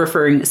thought you were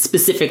referring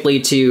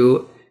specifically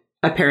to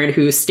a parent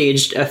who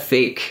staged a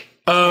fake.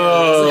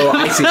 Oh,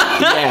 I see.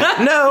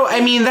 Yeah. No, I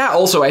mean, that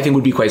also I think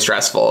would be quite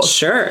stressful.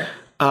 Sure.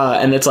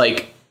 And it's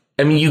like,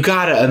 I mean, you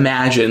gotta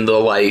imagine the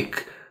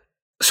like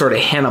sort of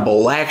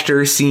Hannibal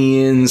Lecter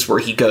scenes where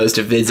he goes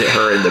to visit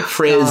her in the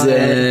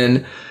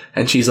prison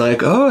and she's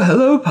like, oh,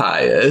 hello,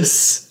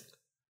 Pius.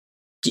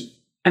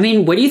 I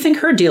mean, what do you think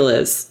her deal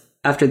is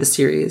after the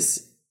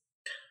series?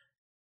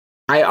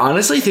 I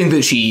honestly think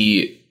that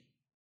she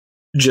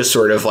just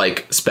sort of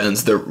like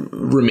spends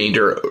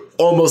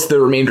almost the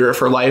remainder of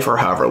her life or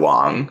however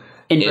long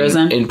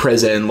in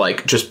prison,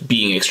 like just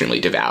being extremely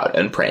devout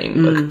and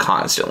praying like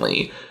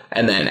constantly.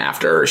 And then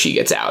after she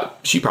gets out,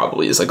 she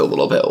probably is like a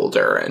little bit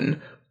older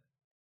and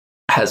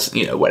has,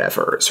 you know,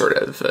 whatever sort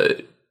of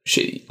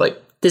shitty,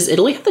 like. Does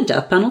Italy have the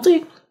death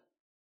penalty?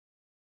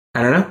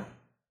 I don't know.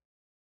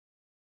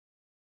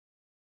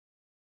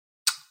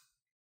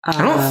 I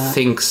don't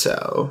think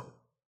so.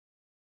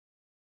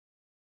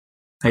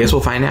 I guess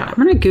we'll find out.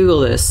 I'm going to Google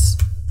this.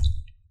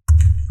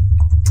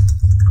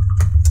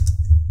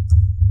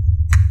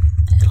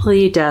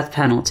 Italy death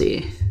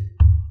penalty.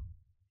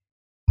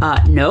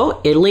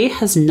 No, Italy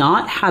has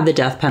not had the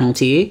death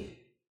penalty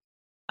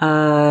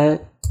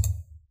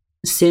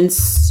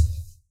since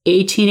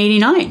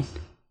 1889.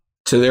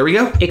 So there we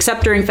go.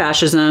 Except during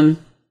fascism.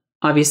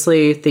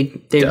 Obviously, they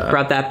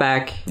brought that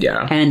back.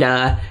 Yeah. And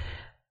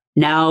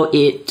now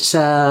it's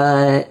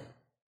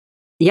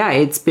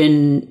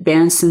been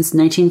banned since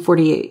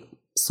 1948.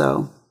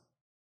 So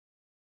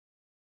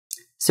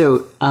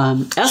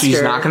Esther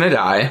She's not going to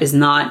die. is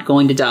not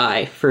going to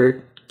die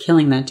for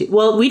killing that dude.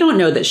 Well, we don't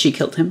know that she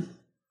killed him.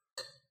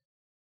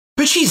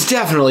 But she's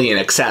definitely an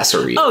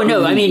accessory. Oh,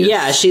 no. I mean,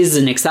 yeah, she's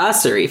an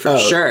accessory for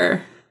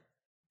sure.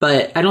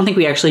 But I don't think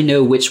we actually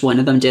know which one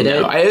of them did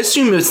it. I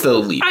assume it's the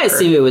leader. I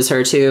assume it was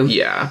her, too.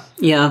 Yeah.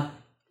 Yeah.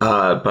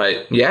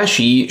 But yeah,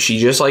 she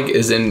just like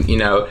is in,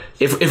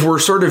 if we're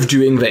sort of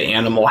doing the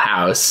Animal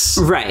House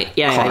right.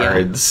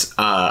 cards,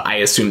 I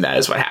assume that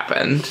is what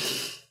happened.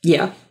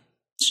 Yeah.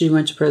 She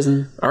went to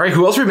prison. All right,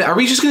 who else? Are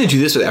we just going to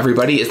do this with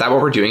everybody? Is that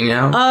what we're doing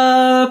now?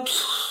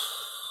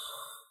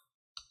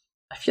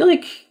 I feel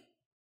like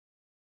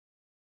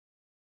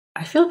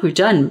we've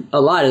done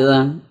a lot of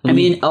them. I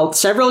mean,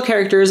 several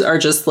characters are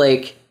just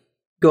like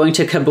going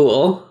to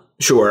Kabul.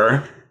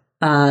 Sure.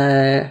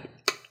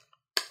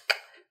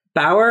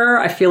 Bauer,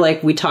 I feel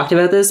like we talked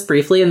about this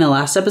briefly in the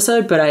last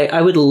episode, but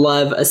I would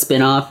love a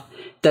spin-off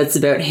that's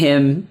about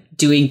him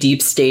doing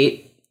deep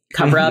state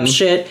cover-up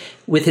shit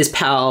with his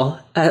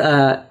pal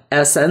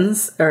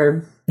Essence,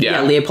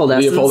 Leopold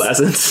Essence. Leopold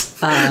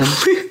Essence.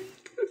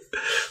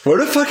 What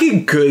a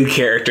fucking good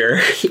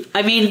character.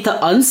 I mean,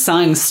 the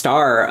unsung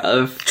star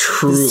of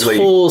Truly. this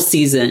whole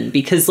season,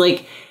 because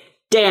like,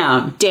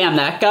 damn,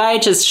 that guy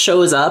just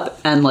shows up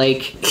and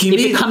like it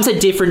becomes a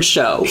different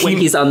show when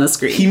he's on the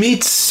screen. He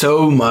made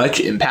so much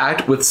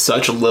impact with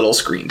such little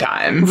screen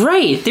time.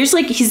 Right. There's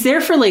like, he's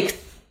there for like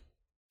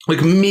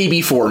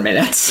maybe 4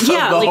 minutes.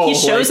 Yeah, like he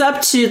shows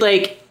up to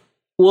like,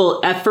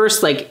 well, at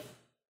first like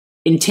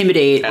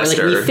intimidate,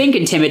 Esther. or like we think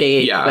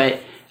intimidate, but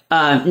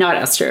not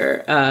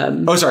Esther.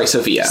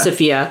 Sophia.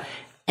 Sophia.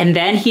 And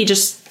then he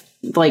just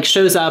like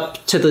shows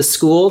up to the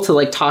school to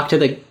like talk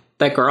to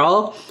that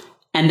girl.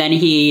 And then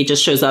he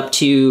just shows up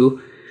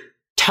to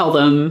tell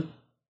them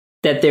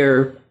that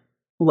they're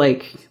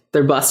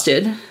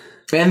busted.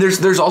 And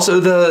there's also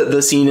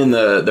the scene in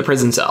the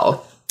prison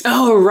cell.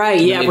 Oh,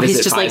 right. Yeah. Where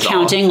he's just like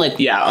counting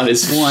on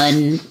his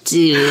 1,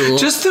 2.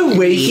 Just the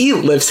way he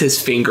lifts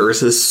his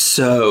fingers is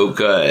so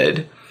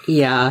good.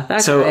 Yeah.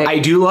 That's so right. I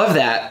do love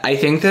that. I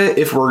think that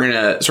if we're going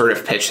to sort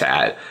of pitch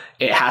that,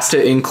 it has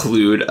to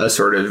include a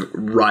sort of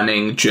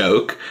running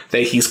joke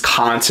that he's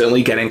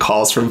constantly getting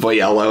calls from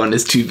Voyello and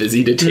is too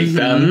busy to take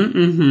them.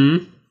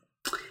 Mm-hmm.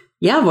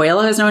 Yeah,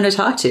 Voyello has no one to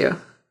talk to.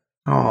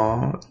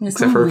 Oh,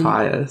 except for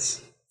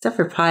Pius. Except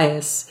for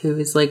Pius, who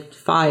is like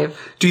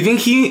 5. Do you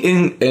think he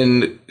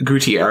and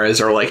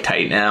Gutierrez are like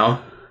tight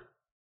now?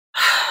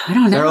 I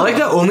don't know. They're like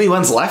the only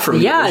ones left from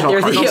the original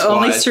they're Cardinal the squad.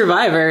 only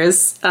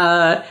survivors.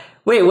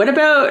 Wait, what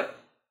about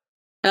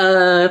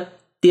the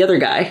other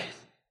guy?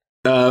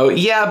 Oh,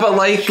 yeah, but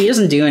like... He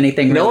doesn't do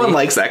anything No really. one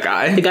likes that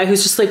guy. The guy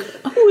who's just like,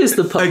 who is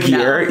the Pope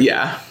Aguirre, now?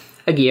 yeah.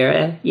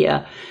 Aguirre,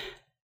 yeah.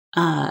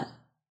 Yeah.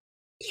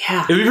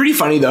 It would be pretty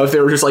funny, though, if they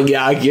were just like,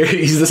 yeah, Aguirre,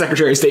 he's the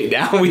Secretary of State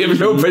now. We have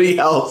nobody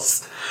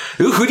else.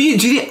 Who do you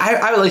think?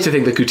 I would like to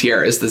think that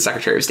Gutierrez is the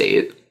Secretary of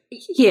State.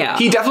 Yeah.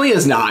 He definitely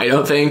is not, I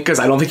don't think, because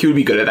I don't think he would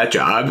be good at that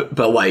job.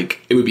 But,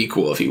 like, it would be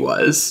cool if he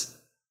was.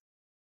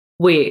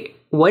 Wait,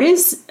 what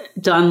is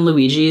Don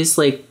Luigi's,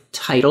 like,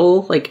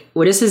 title? Like,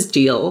 what is his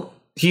deal?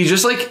 He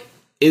just, like,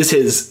 is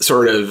his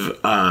sort of,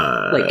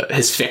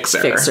 his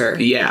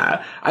fixer.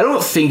 Yeah. I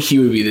don't think he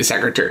would be the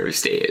Secretary of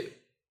State.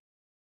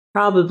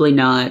 Probably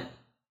not.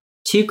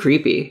 Too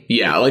creepy.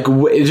 Yeah, like,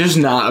 it's just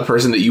not a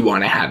person that you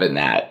want to have in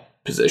that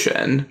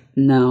position.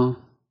 No.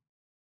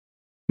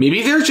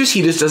 Maybe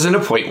he just doesn't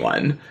appoint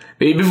one.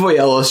 Maybe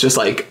Voyello's just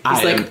like,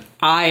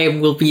 I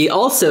will be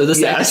also the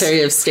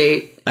Secretary of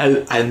State.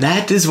 And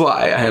that is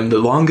why I am the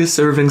longest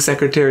serving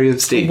Secretary of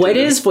State. What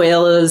is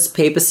Voyello's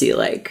papacy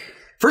like?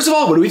 First of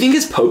all, what do we think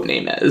his Pope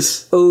name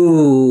is?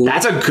 Oh.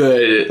 That's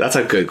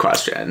a good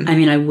question. I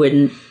mean, I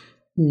wouldn't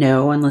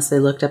know unless I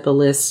looked up a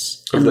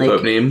list of the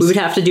Pope names. We would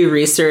have to do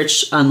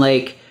research on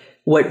like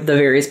what the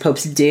various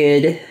popes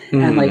did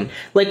and like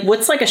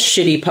what's like a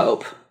shitty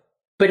pope,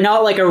 but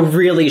not like a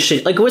really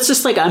shitty, like what's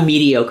just like a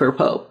mediocre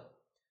pope.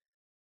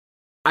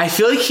 I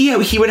feel like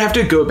he would have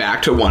to go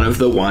back to one of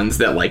the ones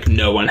that like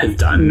no one has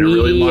done in a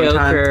really long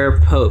time. Mediocre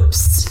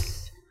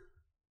popes.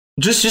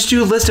 Just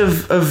do a list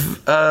of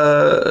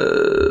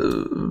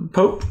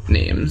pope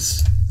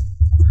names.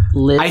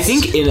 List I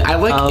think I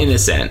like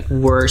Innocent.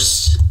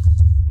 Worst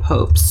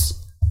popes.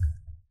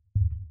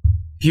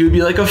 He would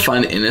be like a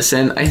fun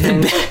Innocent, I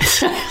think.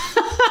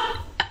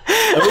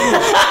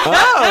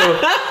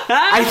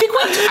 I think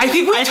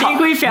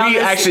we found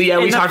this. Actually, yeah,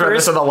 we talked about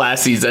this on the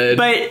last season.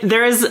 But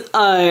there's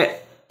a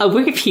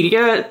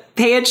Wikipedia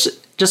page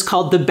just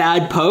called "The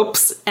Bad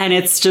Popes," and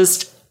it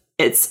says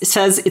it's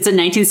a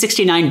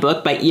 1969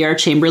 book by E.R.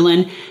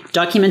 Chamberlain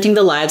documenting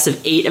the lives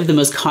of 8 of the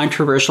most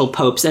controversial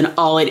popes, and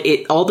all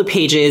the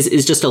pages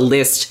is just a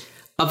list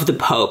of the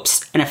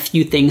popes and a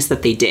few things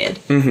that they did.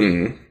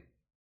 Mm-hmm.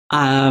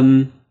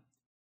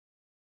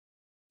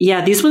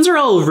 Yeah, these ones are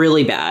all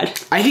really bad.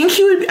 I think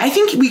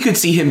we could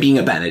see him being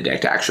a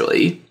Benedict,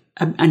 actually.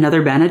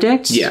 Another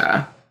Benedict?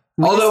 Yeah.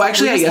 Although,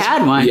 actually, we I just guess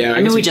had one. Yeah,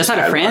 I mean, we just had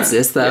a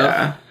Francis, though.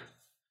 Yeah.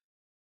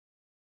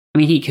 I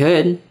mean, he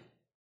could.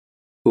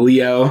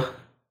 Leo.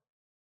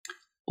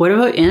 What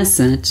about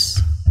Innocent?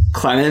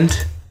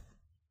 Clement.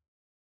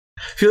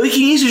 I feel like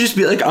he needs to just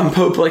be like on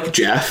Pope like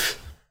Jeff.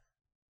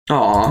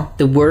 Aw.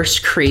 The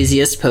worst,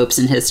 craziest popes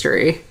in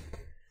history.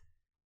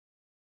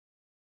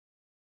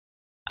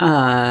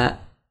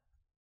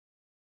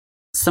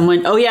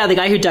 Someone, oh yeah, the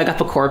guy who dug up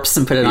a corpse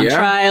and put it on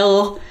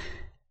trial.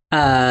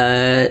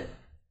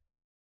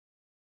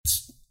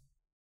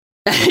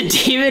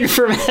 Demon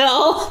from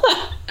hell.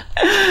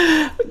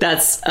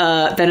 That's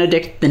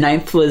Benedict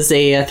IX was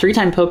a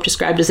 3-time pope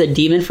described as a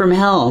demon from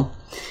hell.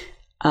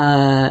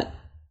 Yeah,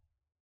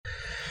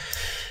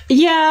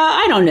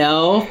 I don't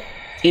know.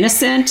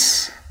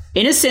 Innocent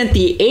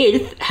the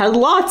 8th had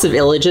lots of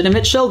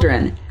illegitimate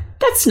children.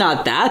 That's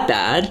not that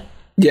bad.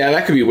 Yeah,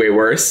 that could be way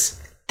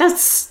worse.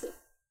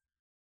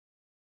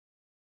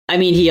 I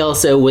mean, he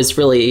also was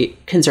really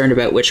concerned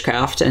about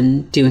witchcraft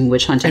and doing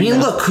witch hunting. I mean,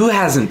 look, who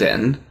hasn't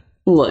been?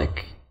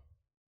 Look.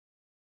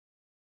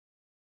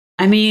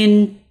 I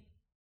mean,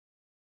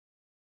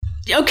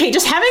 okay,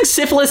 just having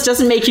syphilis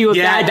doesn't make you a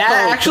bad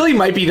that pope. actually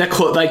might be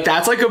like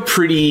that's like a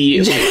pretty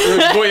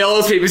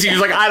Loyola's papacy. He's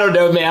like, I don't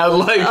know, man.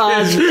 Like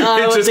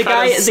the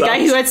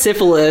guy who had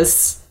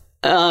syphilis.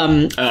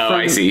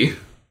 I see.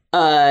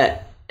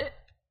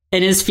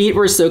 And his feet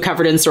were so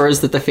covered in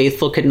sores that the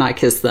faithful could not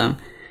kiss them.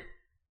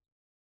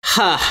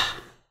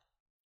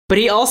 But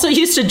he also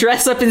used to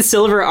dress up in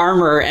silver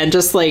armor and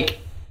just like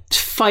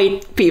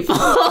fight people.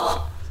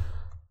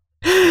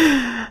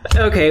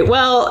 Okay,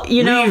 well,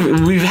 you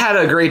know, we've had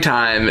a great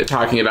time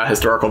talking about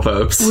historical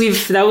popes.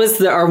 That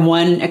was our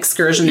one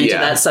excursion into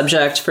that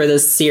subject for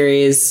this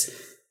series.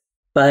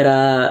 But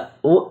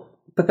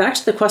back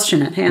to the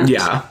question at hand.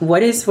 Yeah,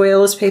 what is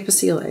Loyola's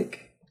papacy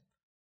like?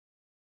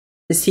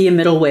 Is he a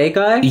middle way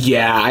guy?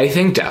 Yeah, I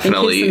think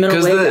definitely.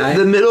 Because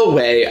the middle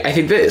way, I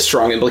think the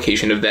strong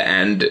implication of the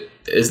end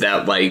is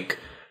that like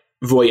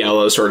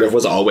Loyola sort of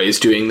was always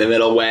doing the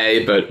middle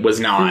way, but was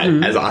not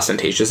as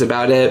ostentatious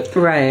about it.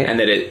 Right. And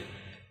that it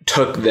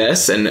took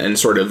this and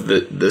sort of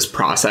this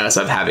process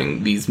of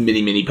having these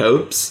mini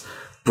popes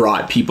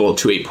brought people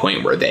to a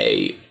point where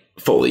they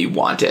fully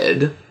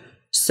wanted.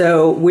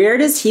 So where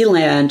does he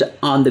land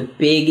on the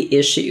big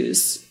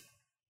issues?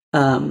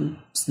 So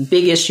the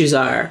big issues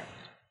are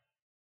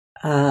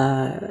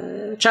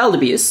child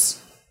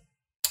abuse.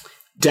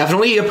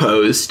 Definitely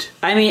opposed.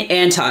 I mean,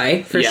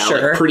 anti, for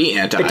sure. Like pretty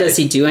anti. But does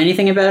he do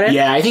anything about it?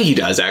 Yeah, I think he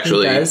does,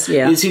 actually. He does,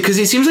 yeah. Because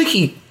he seems like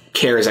he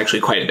cares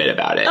actually quite a bit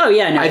about it. Oh,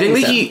 yeah, no, I think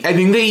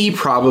that he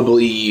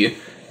probably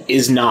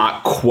is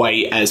not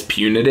quite as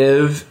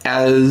punitive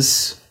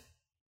as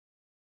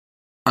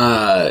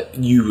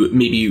we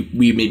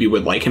maybe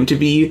would like him to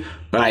be,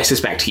 but I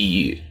suspect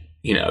he,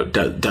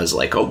 does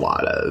like a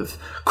lot of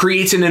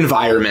creates an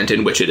environment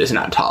in which it is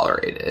not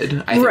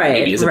tolerated. I think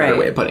maybe is a better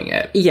way of putting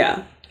it.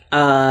 Yeah.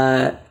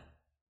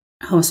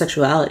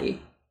 Homosexuality.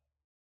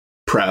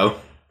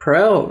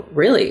 Pro,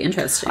 really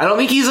interesting. I don't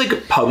think he's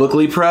like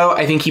publicly pro.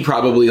 I think he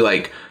probably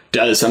like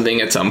does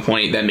something at some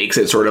point that makes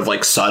it sort of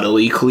like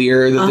subtly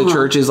clear that the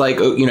church is like,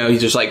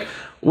 he's just like,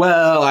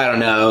 well, I don't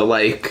know,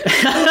 like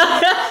he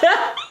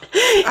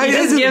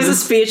just gives a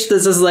speech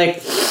that's just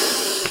like,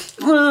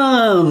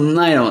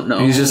 I don't know.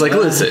 He's just like,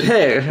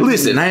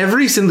 listen, I have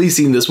recently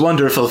seen this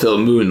wonderful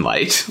film,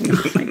 Moonlight.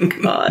 Oh my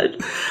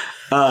God.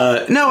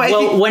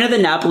 One of the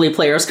Napoli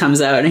players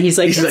comes out and he's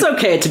like, it's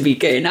okay to be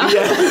gay now.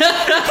 Yeah,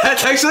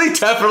 that's actually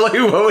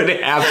definitely what would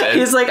happen.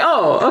 He's like,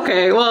 oh,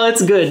 okay, well,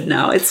 it's good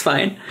now. It's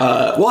fine.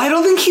 Well, I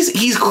don't think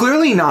he's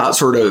clearly not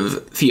sort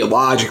of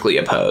theologically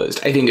opposed.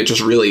 I think it just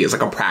really is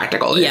like a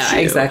practical issue. Yeah,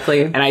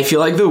 exactly. And I feel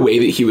like the way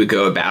that he would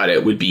go about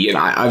it would be, and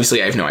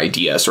obviously I have no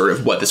idea sort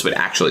of what this would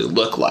actually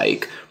look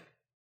like,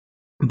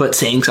 but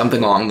saying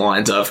something along the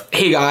lines of,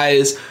 hey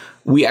guys,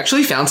 we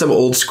actually found some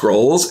old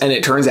scrolls, and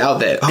it turns out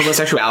that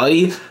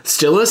homosexuality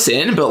still a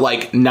sin, but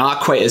like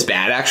not quite as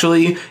bad.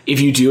 Actually, if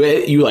you do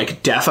it, you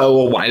like defo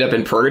will wind up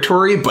in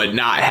purgatory, but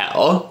not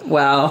hell.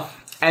 Wow!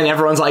 And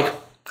everyone's like,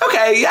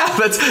 okay, yeah,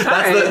 that's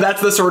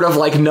the sort of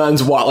like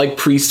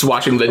priests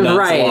watching the nuns'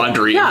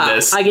 laundry. Yeah,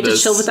 I get to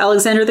chill with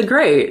Alexander the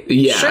Great.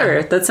 Yeah,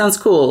 sure, that sounds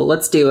cool.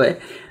 Let's do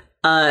it.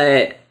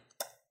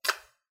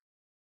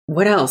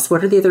 What else?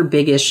 What are the other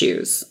big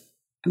issues?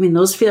 I mean,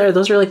 those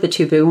are like the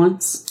two big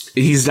ones.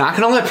 He's not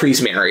going to let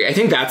priests marry. I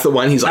think that's the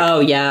one he's like... Oh,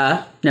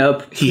 yeah.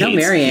 Nope.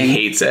 Marrying. He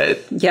hates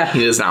it. Yeah.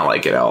 He does not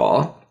like it at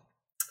all.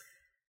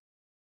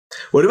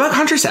 What about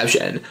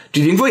contraception?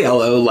 Do you think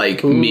Loyola,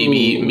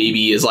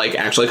 maybe is like,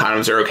 actually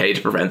condoms are okay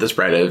to prevent the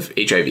spread of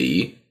HIV?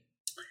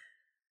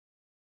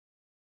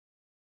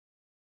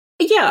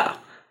 Yeah.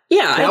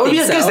 Yeah, that would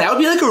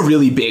be like a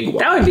really big one.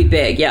 That would be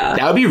big, yeah.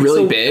 That would be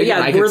really big.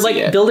 Yeah, we're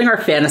like building our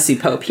fantasy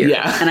pope here.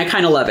 Yeah. And I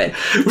kind of love it.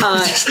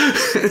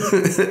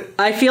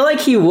 I feel like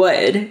he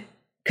would,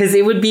 because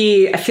it would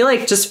be, I feel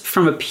like just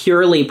from a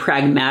purely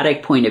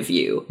pragmatic point of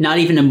view, not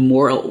even a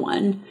moral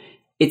one,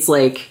 it's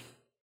like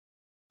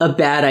a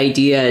bad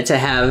idea to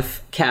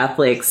have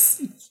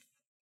Catholics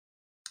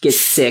get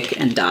sick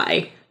and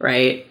die,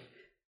 right?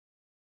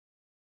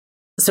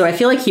 So I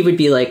feel like he would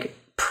be like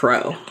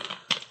pro.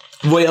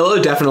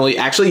 Voyello definitely,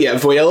 actually, yeah,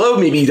 Voyello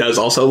maybe does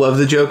also love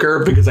the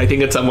Joker, because I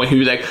think it's someone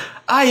who's like,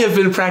 I have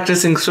been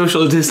practicing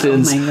social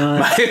distance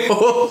my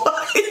whole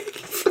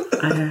life.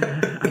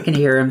 I can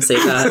hear him say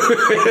that.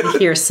 I can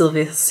hear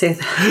Sylvia say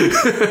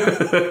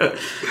that.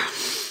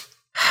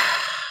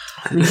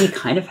 I mean, he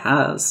kind of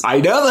has.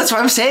 I know, that's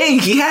what I'm saying.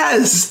 He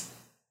has.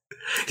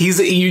 He's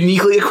a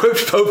uniquely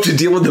equipped pope to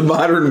deal with the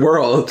modern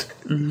world.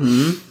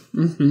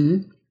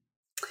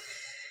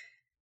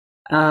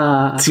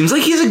 Seems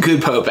like he's a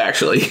good pope,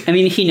 actually. I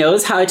mean, he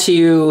knows how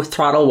to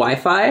throttle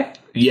Wi-Fi.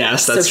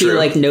 Yes, that's true. So he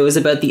like knows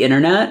about the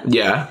internet.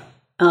 Yeah.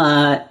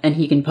 And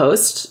he can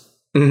post.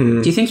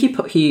 Do you think he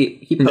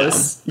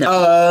posts?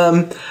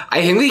 No.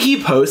 I think that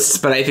he posts,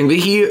 but I think that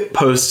he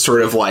posts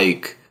sort of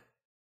like...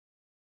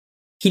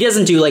 He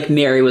doesn't do like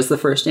Mary was the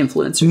first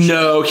influencer.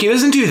 No, he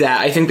doesn't do that.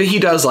 I think that he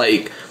does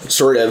like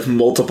sort of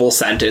multiple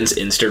sentence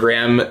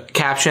Instagram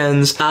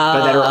captions,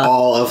 but that are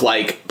all of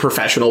like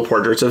professional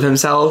portraits of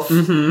himself.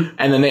 And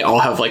then they all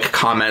have like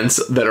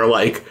comments that are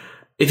like,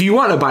 if you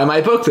want to buy my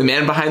book, The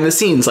Man Behind the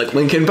Scenes, like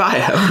link in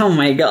bio. Oh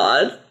my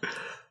God.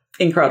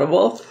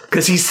 Incredible.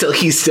 Because he's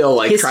still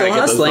like trying to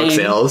get those book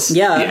sales.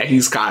 Yeah,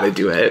 he's got to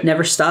do it.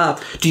 Never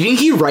stop. Do you think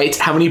he writes,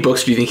 how many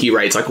books do you think he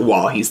writes like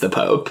while he's the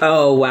Pope?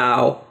 Oh,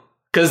 wow.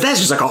 Because that's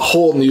just like a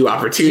whole new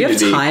opportunity.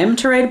 Do you have time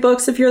to write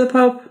books if you're the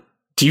Pope?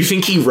 Do you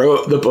think he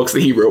wrote the books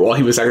that he wrote while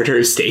he was Secretary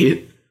of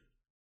State?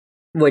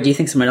 What, do you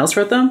think someone else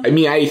wrote them? I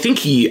mean,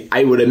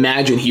 I would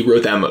imagine he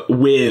wrote them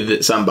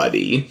with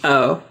somebody.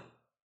 Oh.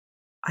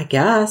 I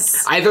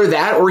guess. Either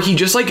that or he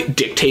just like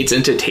dictates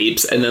into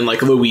tapes and then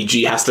like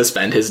Luigi has to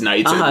spend his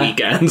nights and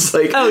weekends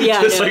like typing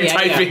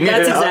it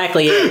That's out.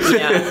 Exactly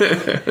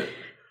it. Yeah.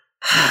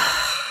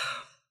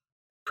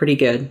 Pretty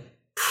good.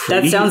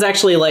 That sounds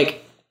actually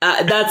like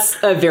that's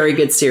a very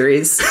good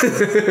series.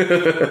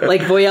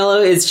 Like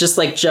Voyello is just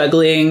like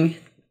juggling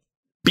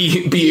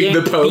being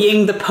the Pope.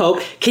 Being the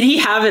Pope. Can he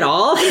have it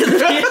all?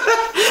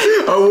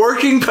 A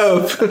working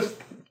Pope.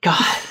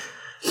 God.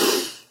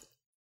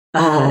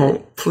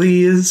 Oh,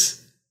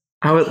 please.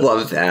 I would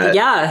love that.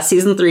 Yeah,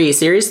 season 3,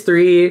 series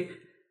 3.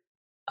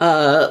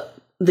 The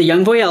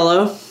young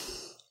Voyello,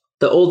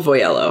 the old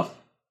Voyello.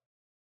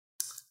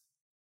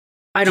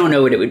 I don't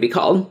know what it would be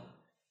called.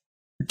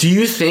 Do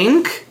you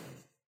think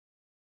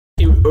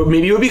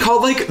maybe it would be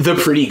called like the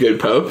pretty good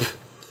Pope?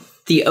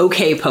 The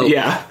okay Pope.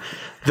 Yeah.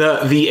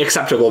 The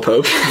acceptable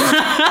Pope.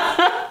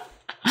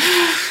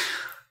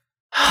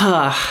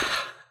 I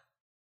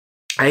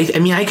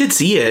mean, I could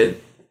see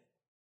it.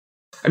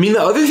 I mean,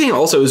 the other thing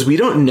also is we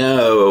don't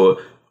know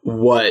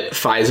what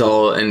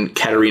Faisal and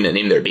Katerina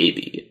named their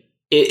baby.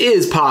 It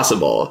is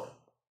possible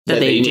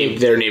that they named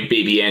their name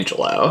baby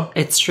Angelo.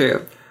 It's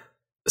true.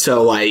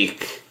 So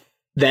like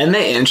then the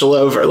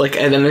Angelo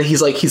and then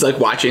he's like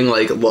watching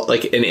like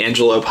an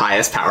Angelo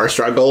Pius power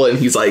struggle, and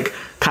he's like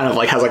kind of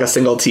like has like a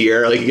single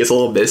tear, like he gets a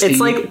little misty. It's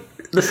like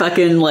the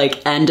fucking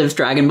like end of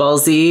Dragon Ball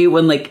Z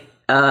when like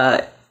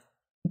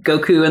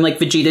Goku and like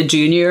Vegeta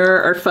Jr.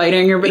 are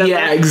fighting or whatever.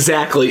 Yeah,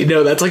 exactly.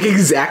 No, that's like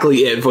exactly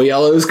it.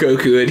 Voyello's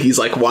Goku, and he's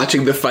like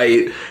watching the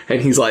fight,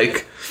 and he's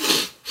like,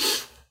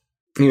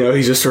 you know,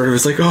 he just sort of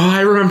is like, oh, I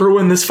remember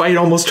when this fight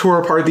almost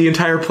tore apart the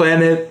entire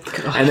planet.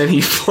 God. And then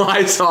he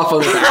flies off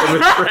on the back of a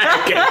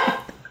dragon.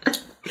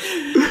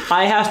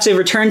 I have to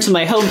return to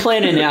my home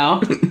planet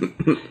now.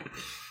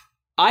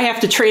 I have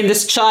to train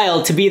this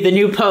child to be the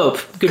new Pope.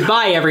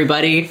 Goodbye,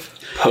 everybody.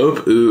 Pope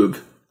Oob.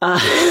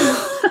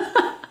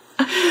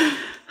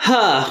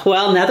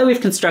 Well, now that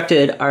we've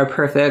constructed our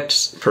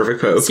perfect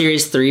Pope,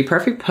 Series 3,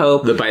 perfect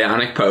Pope, the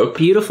Bionic Pope,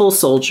 beautiful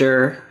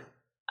soldier,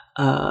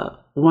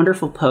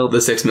 wonderful Pope, the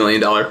 $6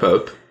 million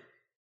Pope,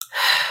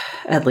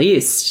 at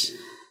least.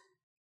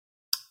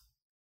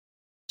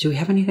 Do we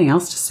have anything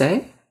else to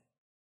say?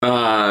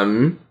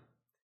 I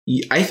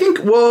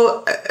think.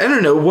 Well, I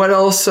don't know what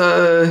else.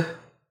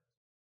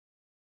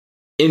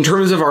 In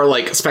terms of our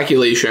like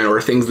speculation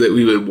or things that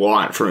we would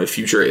want from a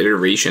future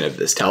iteration of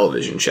this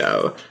television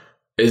show.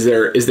 Is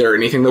there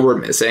anything that we're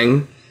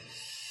missing?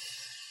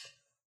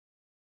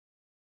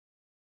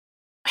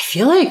 I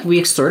feel like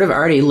we sort of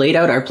already laid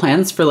out our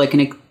plans for like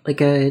a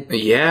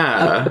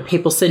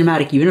papal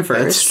cinematic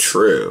universe. That's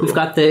true. We've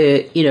got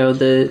the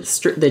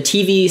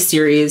TV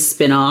series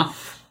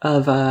spin-off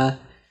of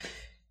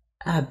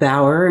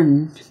Bauer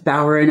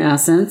in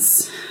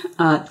Essence.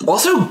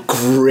 Also,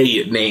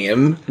 great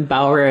name.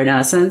 Bauer in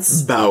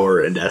Essence.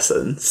 Bauer in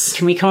Essence.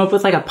 Can we come up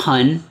with like a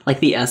pun, like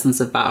the essence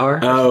of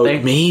Bauer? Oh,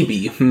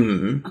 maybe.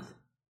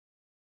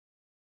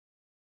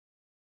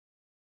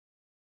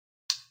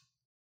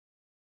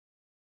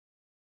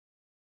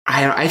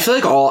 I feel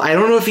like I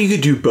don't know if you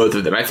could do both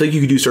of them. I feel like you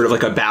could do sort of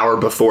like a Bauer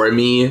before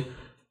me.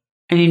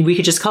 I mean, we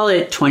could just call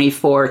it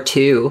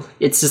 24-2.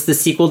 It's just the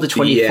sequel to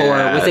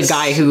 24 with a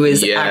guy who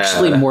is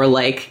actually more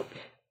like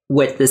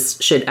what this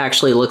shit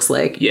actually looks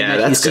like. Yeah,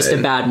 that's he's just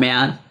a bad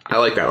man. I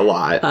like that a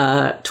lot.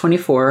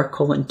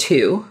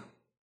 24:2.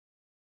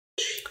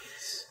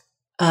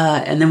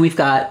 And then we've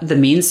got the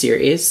main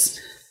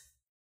series.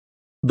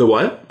 The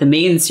what? The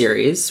main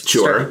series.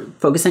 Sure.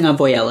 Focusing on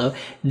Boiello.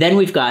 Then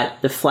we've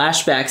got the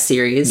flashback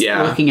series.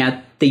 Yeah. Looking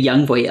at the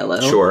young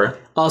Boiello. Sure.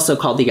 Also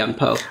called the Young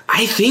Pope.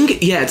 I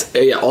think, it's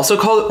also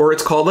called, or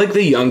it's called like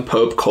the Young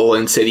Pope: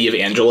 City of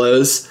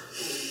Angelos.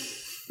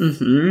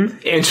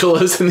 Mm-hmm.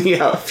 Angelos in the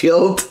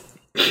outfield.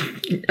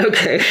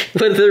 Okay.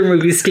 What other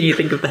movies can you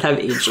think of that have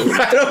angels?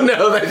 I don't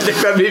know. I think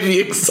that may be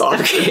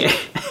exhausting. Okay.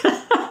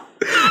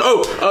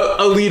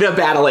 Alita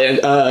Battle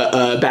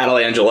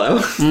Angelo.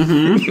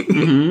 Mm-hmm.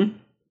 Mm-hmm.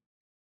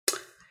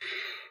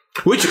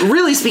 Which,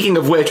 really, speaking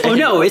of which...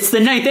 no, it's the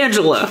ninth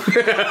Angelo.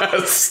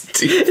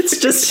 It's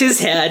just his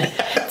head.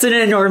 It's an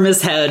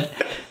enormous head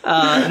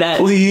that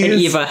an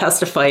Eva has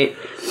to fight.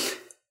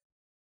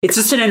 It's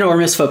just an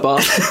enormous football.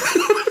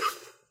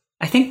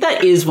 I think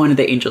that is one of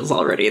the angels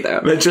already,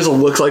 though. That just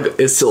looks like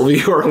it's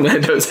Sylvia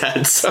Orlando's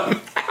head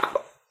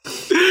somehow.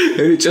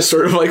 And it just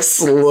sort of like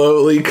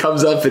slowly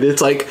comes up and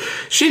it's like,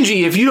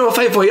 Shinji, if you don't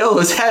fight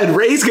Boiello's head,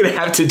 Rei's gonna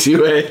have to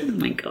do it. Oh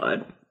my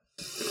god.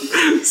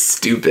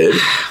 Stupid.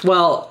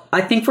 Well, I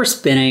think we're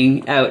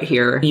spinning out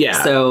here.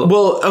 Yeah. So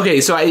well,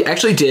 okay, so I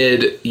actually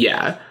did,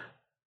 yeah.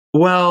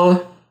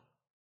 Well,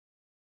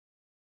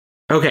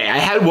 okay, I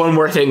had one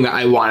more thing that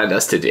I wanted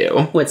us to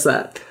do. What's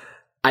that?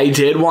 I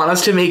did want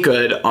us to make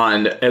good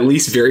on, at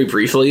least very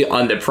briefly,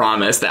 on the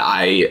promise that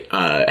I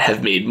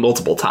have made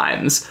multiple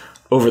times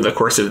over the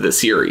course of the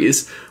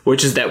series,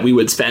 which is that we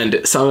would spend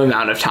some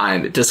amount of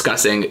time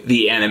discussing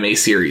the anime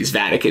series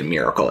Vatican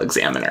Miracle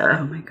Examiner.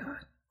 Oh my god.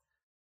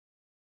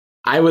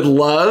 I would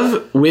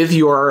love, with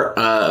your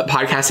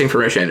podcasting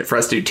permission, for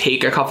us to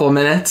take a couple of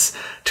minutes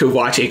to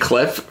watch a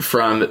clip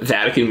from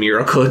Vatican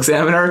Miracle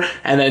Examiner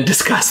and then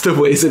discuss the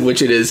ways in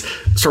which it is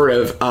sort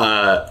of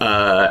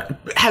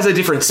has a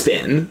different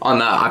spin on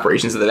the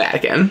operations of the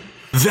Vatican.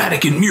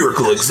 Vatican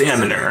Miracle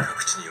Examiner.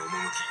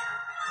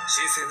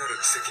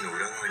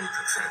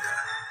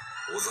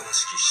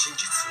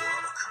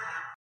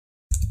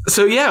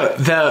 So yeah,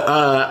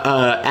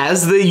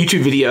 as the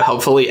YouTube video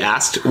helpfully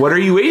asked, what are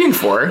you waiting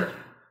for?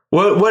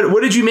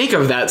 What did you make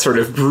of that sort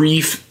of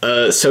brief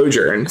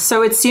sojourn?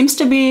 So it seems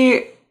to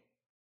be...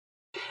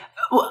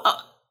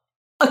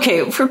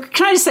 Okay,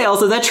 can I just say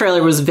also that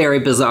trailer was very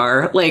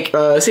bizarre. Like,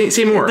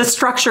 say more. The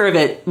structure of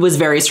it was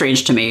very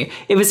strange to me.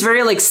 It was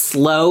very like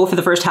slow for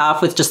the first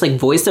half with just like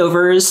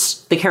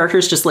voiceovers, the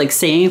characters just like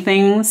saying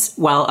things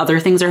while other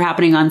things are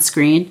happening on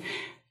screen.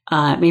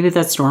 Maybe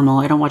that's normal.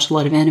 I don't watch a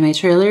lot of anime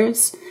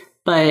trailers,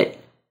 but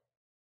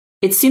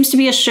it seems to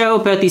be a show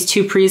about these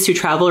two priests who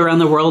travel around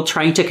the world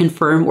trying to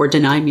confirm or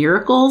deny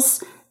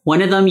miracles.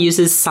 One of them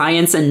uses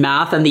science and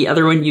math, and the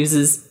other one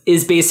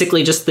is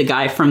basically just the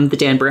guy from the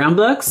Dan Brown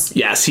books.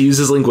 Yes, he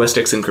uses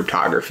linguistics and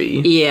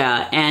cryptography.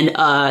 Yeah, and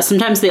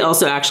sometimes they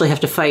also actually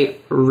have to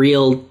fight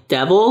real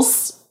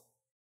devils.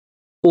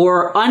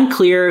 Or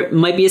unclear,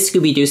 might be a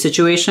Scooby-Doo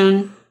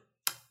situation,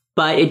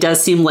 but it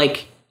does seem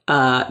like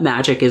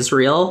magic is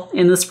real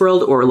in this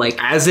world, or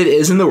like... As it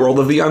is in the world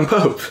of the Young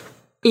Pope.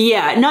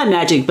 Yeah, not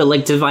magic, but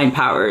like divine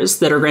powers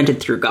that are granted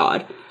through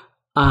God.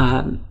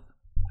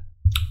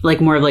 Like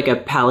more of like a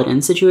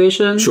paladin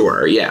situation.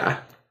 Sure, yeah.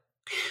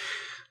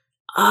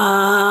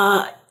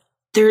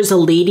 There's a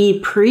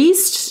lady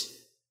priest.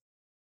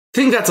 I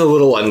think that's a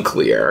little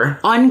unclear.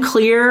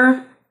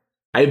 Unclear.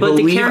 But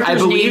the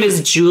character's name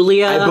is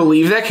Julia. I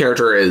believe that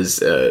character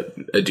is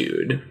a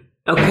dude.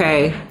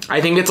 Okay. I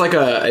think it's like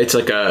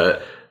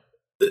a.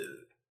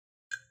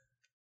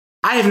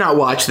 I have not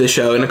watched this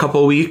show in a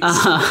couple of weeks,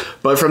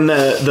 but from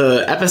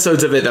the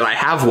episodes of it that I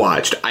have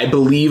watched, I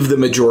believe the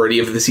majority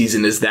of the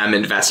season is them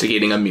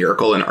investigating a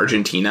miracle in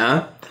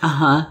Argentina.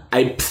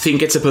 I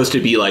think it's supposed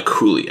to be like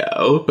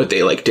Julio, but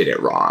they like did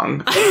it wrong.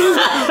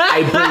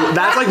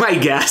 That's like my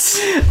guess.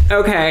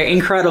 Okay,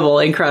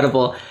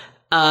 incredible.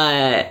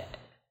 The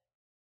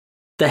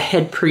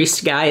head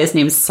priest guy, his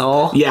name's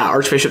Saul. Yeah,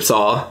 Archbishop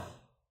Saul.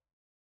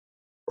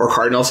 Or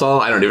Cardinal Saul,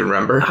 I don't even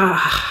remember.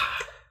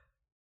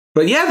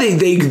 But yeah,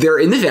 they're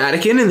in the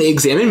Vatican and they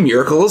examine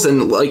miracles,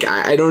 and like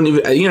I don't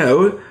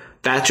even,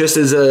 that just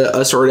is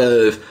a sort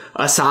of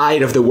a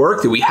side of the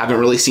work that we haven't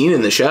really seen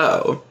in the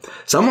show.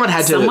 Someone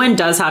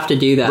does have to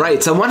do that,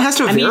 right? Someone has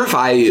to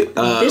verify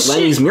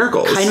Lenny's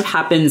miracles. Kind of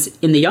happens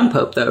in the Young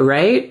Pope, though,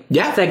 right?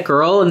 Yeah, that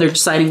girl, and they're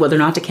deciding whether or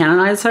not to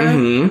canonize her.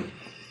 Mm-hmm.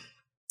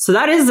 So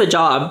that is the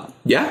job.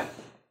 Yeah,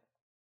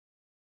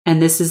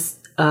 and this is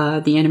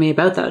the anime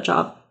about that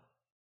job.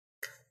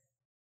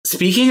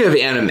 Speaking of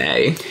anime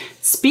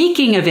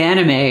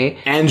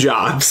and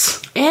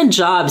jobs,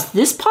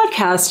 this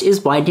podcast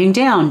is winding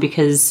down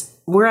because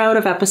we're out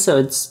of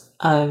episodes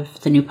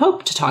of the new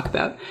Pope to talk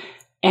about.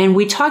 And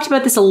we talked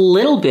about this a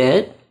little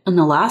bit in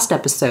the last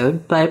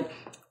episode, but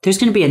there's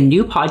going to be a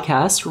new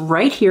podcast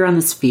right here on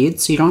this feed,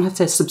 so you don't have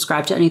to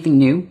subscribe to anything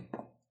new.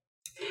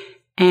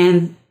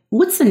 And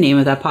what's the name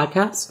of that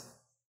podcast?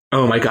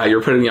 Oh my God,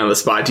 you're putting me on the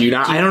spot. Do you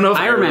not? I don't know if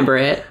I remember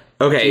it.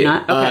 Okay.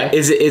 Okay.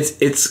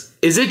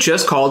 Is it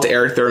just called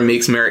Eric Thurm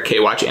Makes Merrick K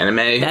Watch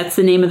Anime? That's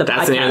the name of the podcast.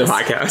 That's the name of the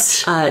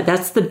podcast.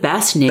 That's the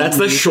best name. That's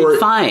the you short could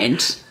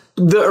find.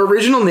 The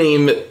original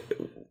name.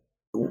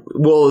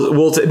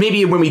 We'll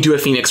maybe when we do a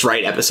Phoenix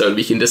Wright episode,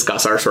 we can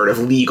discuss our sort of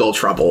legal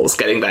troubles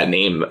getting that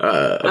name.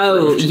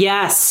 Oh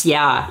yes,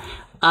 yeah,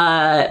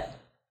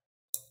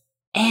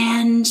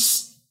 and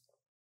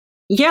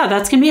yeah,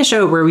 that's gonna be a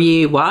show where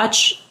we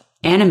watch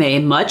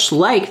anime, much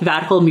like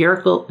Vatical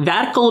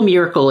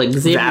Miracle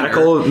Examiner,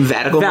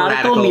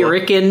 Vatical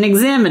American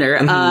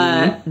Examiner.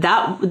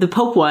 That the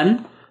Pope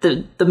one,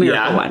 the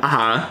Miracle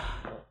one.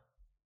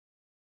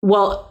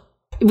 Well,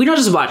 we don't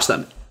just watch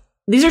them.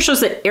 These are shows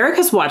that Eric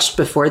has watched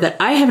before that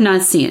I have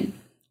not seen.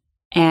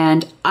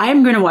 And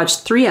I'm going to watch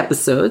 3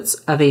 episodes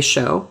of a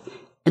show.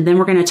 And then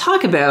we're going to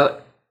talk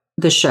about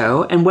the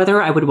show and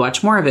whether I would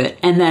watch more of it.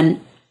 And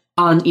then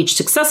on each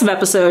successive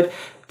episode,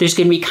 there's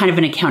going to be kind of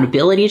an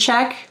accountability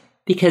check.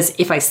 Because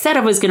if I said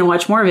I was going to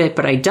watch more of it,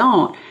 but I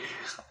don't,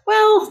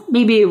 well,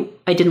 maybe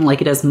I didn't like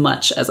it as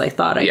much as I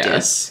thought I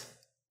did.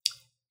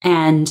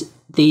 And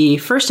the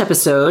first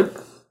episode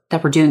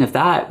that we're doing of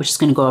that, which is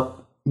going to go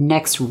up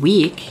next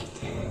week,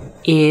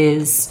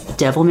 is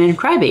Devilman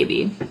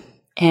Crybaby.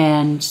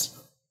 And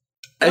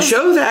a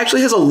show that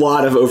actually has a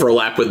lot of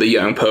overlap with The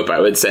Young Pope, I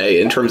would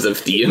say, in terms of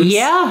themes.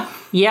 Yeah.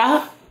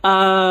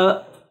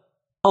 A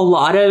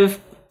lot of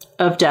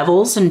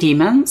devils and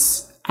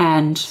demons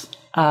and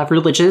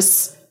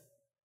religious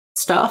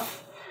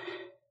stuff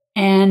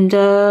and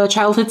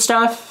childhood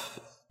stuff,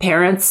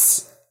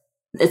 parents.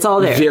 It's all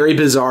there. Very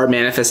bizarre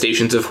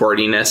manifestations of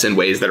horniness in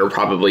ways that are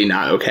probably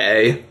not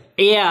okay.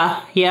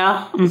 Yeah.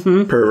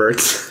 Mm-hmm.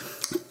 Perverts.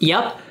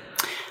 Yep.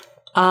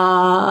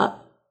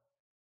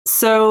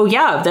 So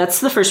yeah, that's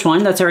the first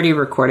one that's already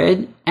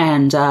recorded,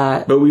 and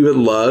but we would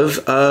love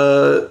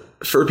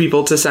for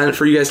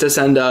you guys to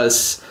send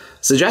us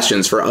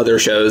suggestions for other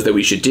shows that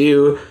we should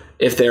do.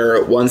 If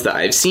they're ones that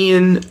I've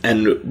seen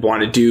and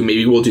want to do,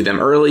 maybe we'll do them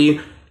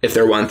early. If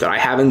they're ones that I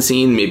haven't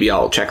seen, maybe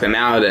I'll check them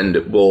out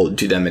and we'll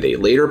do them at a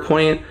later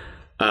point.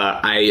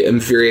 I am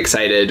very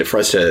excited for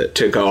us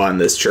to go on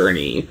this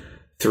journey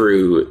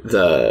through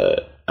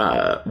the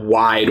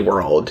wide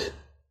world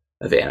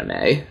of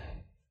anime.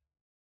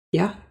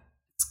 Yeah,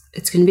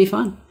 it's going to be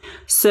fun.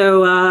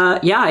 So,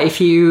 if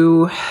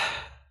you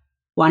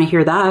want to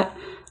hear that,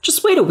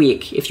 just wait a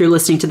week if you're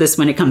listening to this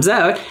when it comes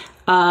out.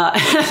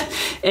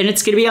 And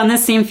it's going to be on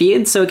this same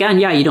feed. So again,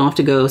 you don't have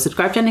to go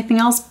subscribe to anything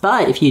else.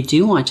 But if you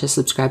do want to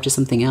subscribe to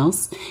something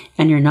else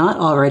and you're not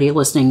already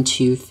listening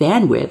to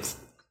Fanwidth,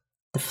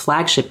 the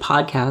flagship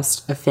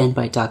podcast of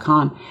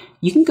fanbyte.com,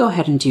 you can go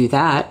ahead and do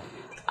that.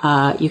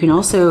 You can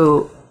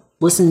also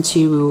listen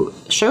to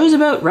shows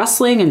about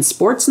wrestling and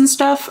sports and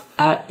stuff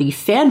at the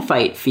Fan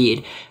Fight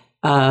feed.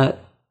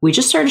 We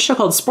just started a show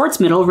called Sports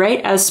Middle right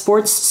as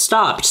sports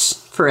stopped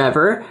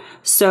forever.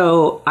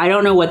 So I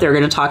don't know what they're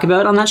going to talk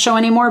about on that show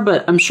anymore,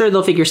 but I'm sure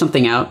they'll figure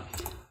something out.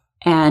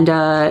 And,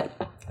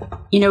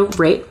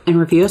 rate and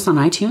review us on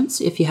iTunes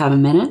if you have a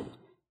minute.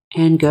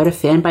 And go to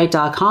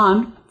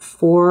fanbyte.com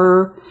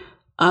for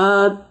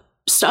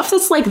stuff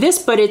that's like this,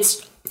 but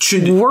it's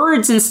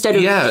words instead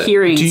of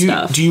hearing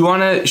stuff. Do you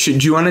want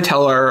to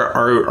tell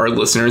our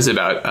listeners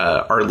about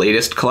our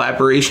latest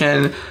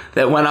collaboration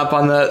that went up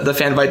on the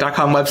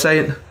fanbyte.com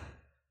website?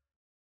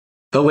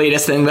 The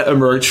latest thing that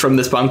emerged from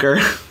this bunker?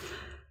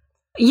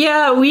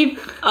 Yeah, we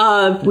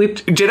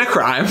did a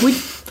crime.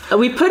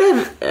 We put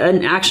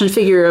an action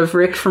figure of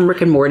Rick from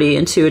Rick and Morty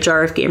into a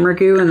jar of gamer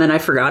goo, and then I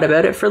forgot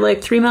about it for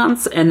like 3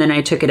 months, and then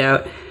I took it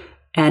out,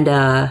 and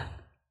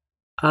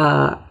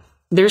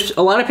there's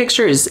a lot of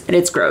pictures, and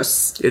it's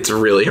gross. It's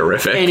really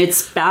horrific, and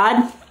it's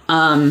bad.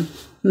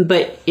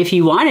 But if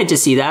you wanted to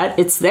see that,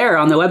 it's there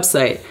on the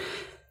website.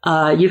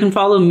 You can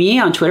follow me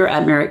on Twitter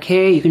at Merrick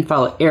K. You can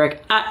follow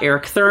Eric at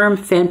Eric Thurm.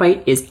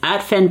 Fanbyte is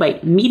at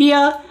Fanbyte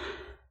Media.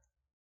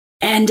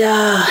 And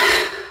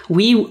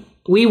we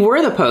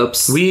were the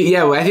popes.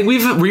 I think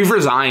we've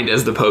resigned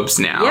as the popes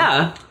now.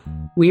 Yeah,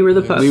 we were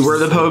the popes. We were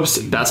the popes.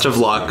 Best of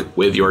luck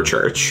with your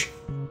church.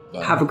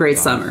 Have a great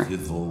summer.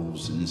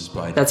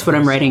 That's what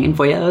I'm writing in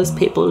Voya's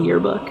papal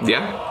yearbook.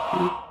 Yeah.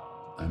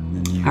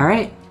 All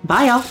right.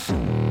 Bye, y'all.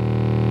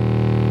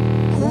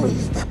 Who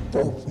is the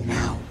Pope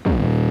now?